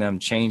leaving them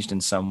changed in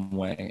some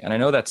way. And I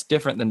know that's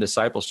different than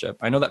discipleship.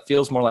 I know that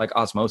feels more like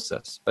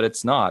osmosis, but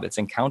it's not. It's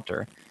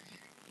encounter.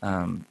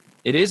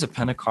 It is a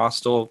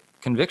Pentecostal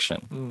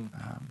conviction.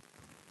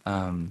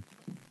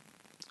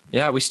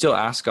 We still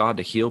ask God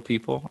to heal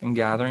people in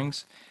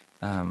gatherings.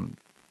 There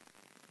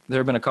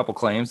have been a couple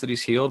claims that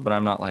he's healed, but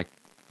I'm not like,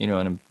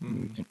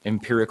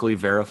 empirically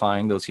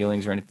verifying those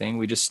healings or anything.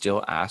 We just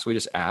still ask. We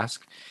just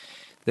ask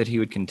that he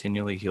would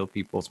continually heal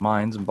people's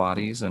minds and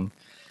bodies. And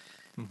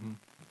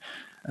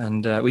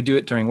we do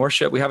it during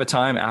worship. We have a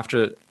time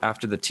after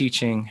the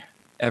teaching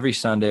every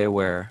Sunday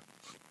where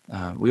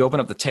we open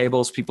up the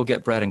tables, people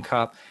get bread and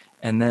cup,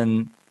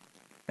 and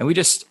we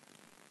just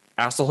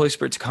ask the Holy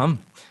Spirit to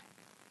come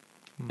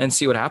and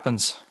see what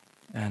happens.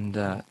 And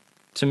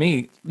to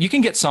me, you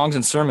can get songs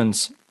and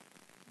sermons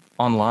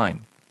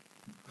online.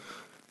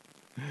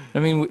 I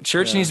mean,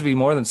 church needs to be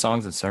more than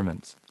songs and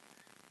sermons.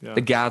 Yeah.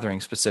 The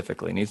gathering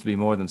specifically needs to be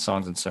more than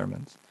songs and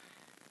sermons.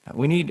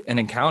 We need an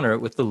encounter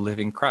with the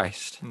living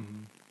Christ.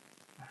 Mm-hmm.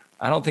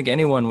 I don't think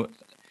anyone,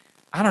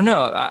 I don't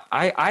know.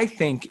 I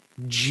think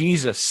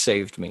Jesus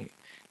saved me.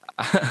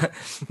 I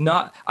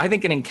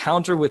think an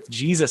encounter with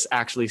Jesus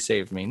actually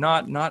saved me.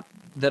 Not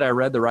that I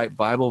read the right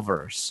Bible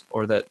verse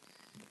or that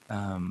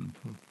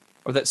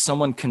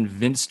someone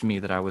convinced me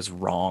that I was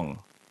wrong.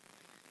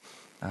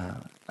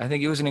 I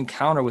think it was an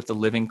encounter with the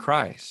living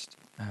Christ.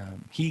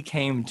 He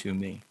came to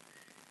me.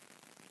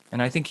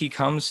 And I think he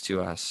comes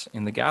to us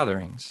in the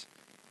gatherings.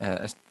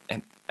 And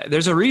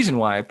there's a reason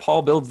why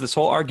Paul builds this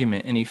whole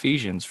argument in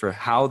Ephesians for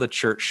how the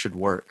church should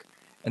work.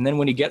 And then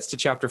when he gets to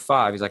chapter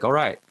 5, he's like, all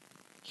right,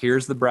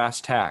 here's the brass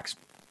tacks.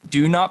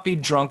 Do not be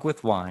drunk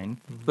with wine,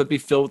 but be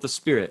filled with the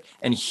Spirit.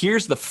 And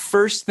here's the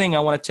first thing I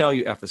want to tell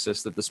you,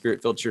 Ephesus, that the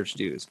Spirit-filled church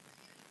does.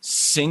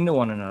 Sing to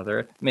one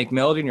another, make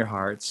melody in your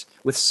hearts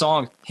with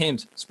songs,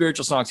 hymns,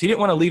 spiritual songs. He didn't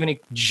want to leave any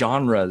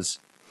genres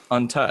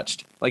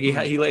untouched. Like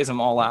he lays them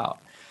all out.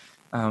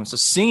 So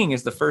singing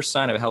is the first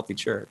sign of a healthy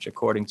church,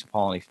 according to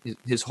Paul. And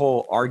his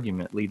whole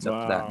argument leads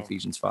up to that in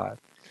Ephesians 5.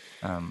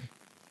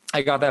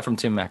 I got that from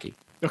Tim Mackey.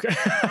 Okay.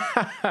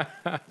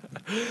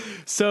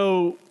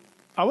 So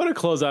I want to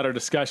close out our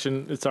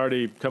discussion. It's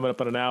already coming up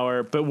on an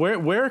hour, but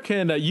where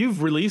can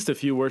you've released a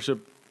few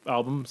worship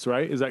albums,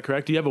 right? Is that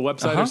correct? Do you have a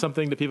website or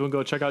something that people can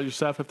go check out your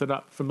stuff if they're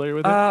not familiar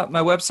with it?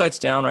 My website's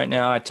down right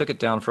now. I took it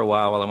down for a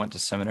while I went to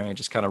seminary. I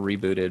just kind of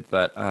rebooted,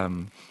 but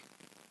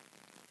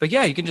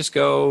yeah, you can just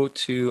go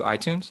to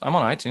iTunes. I'm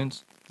on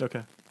iTunes.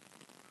 Okay.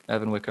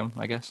 Evan Wickham,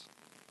 I guess.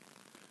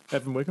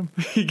 Evan Wickham,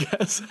 I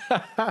guess.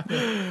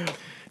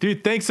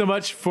 Dude, thanks so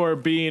much for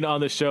being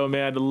on the show,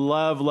 man.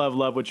 Love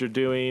what you're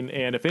doing.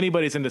 And if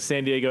anybody's in the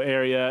San Diego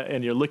area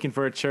and you're looking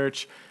for a Totally.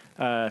 church,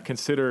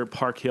 consider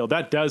Park Hill.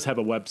 That does have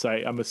a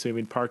website, I'm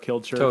assuming, Park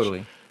Hill Church.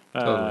 Totally.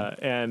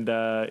 And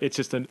it's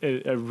just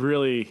a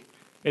really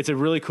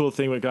cool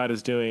thing what God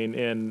is doing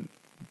in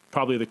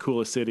probably the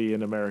coolest city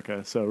in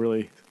America. So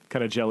really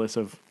kind of jealous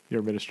of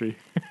your ministry.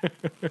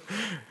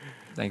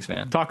 Thanks,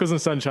 man. Tacos and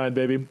sunshine,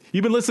 baby.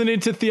 You've been listening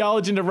to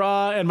Theology in the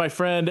Raw and my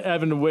friend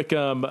Evan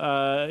Wickham.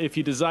 If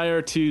you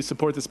desire to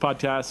support this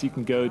podcast, you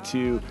can go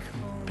to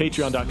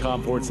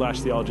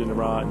patreon.com/Theology in the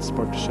Raw and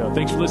support the show.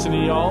 Thanks for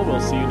listening, y'all. We'll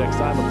see you next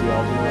time on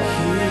Theology in the Raw.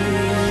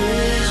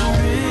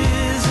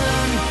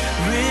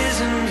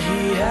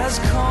 He has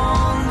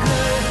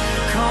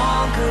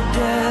conquered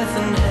death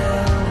and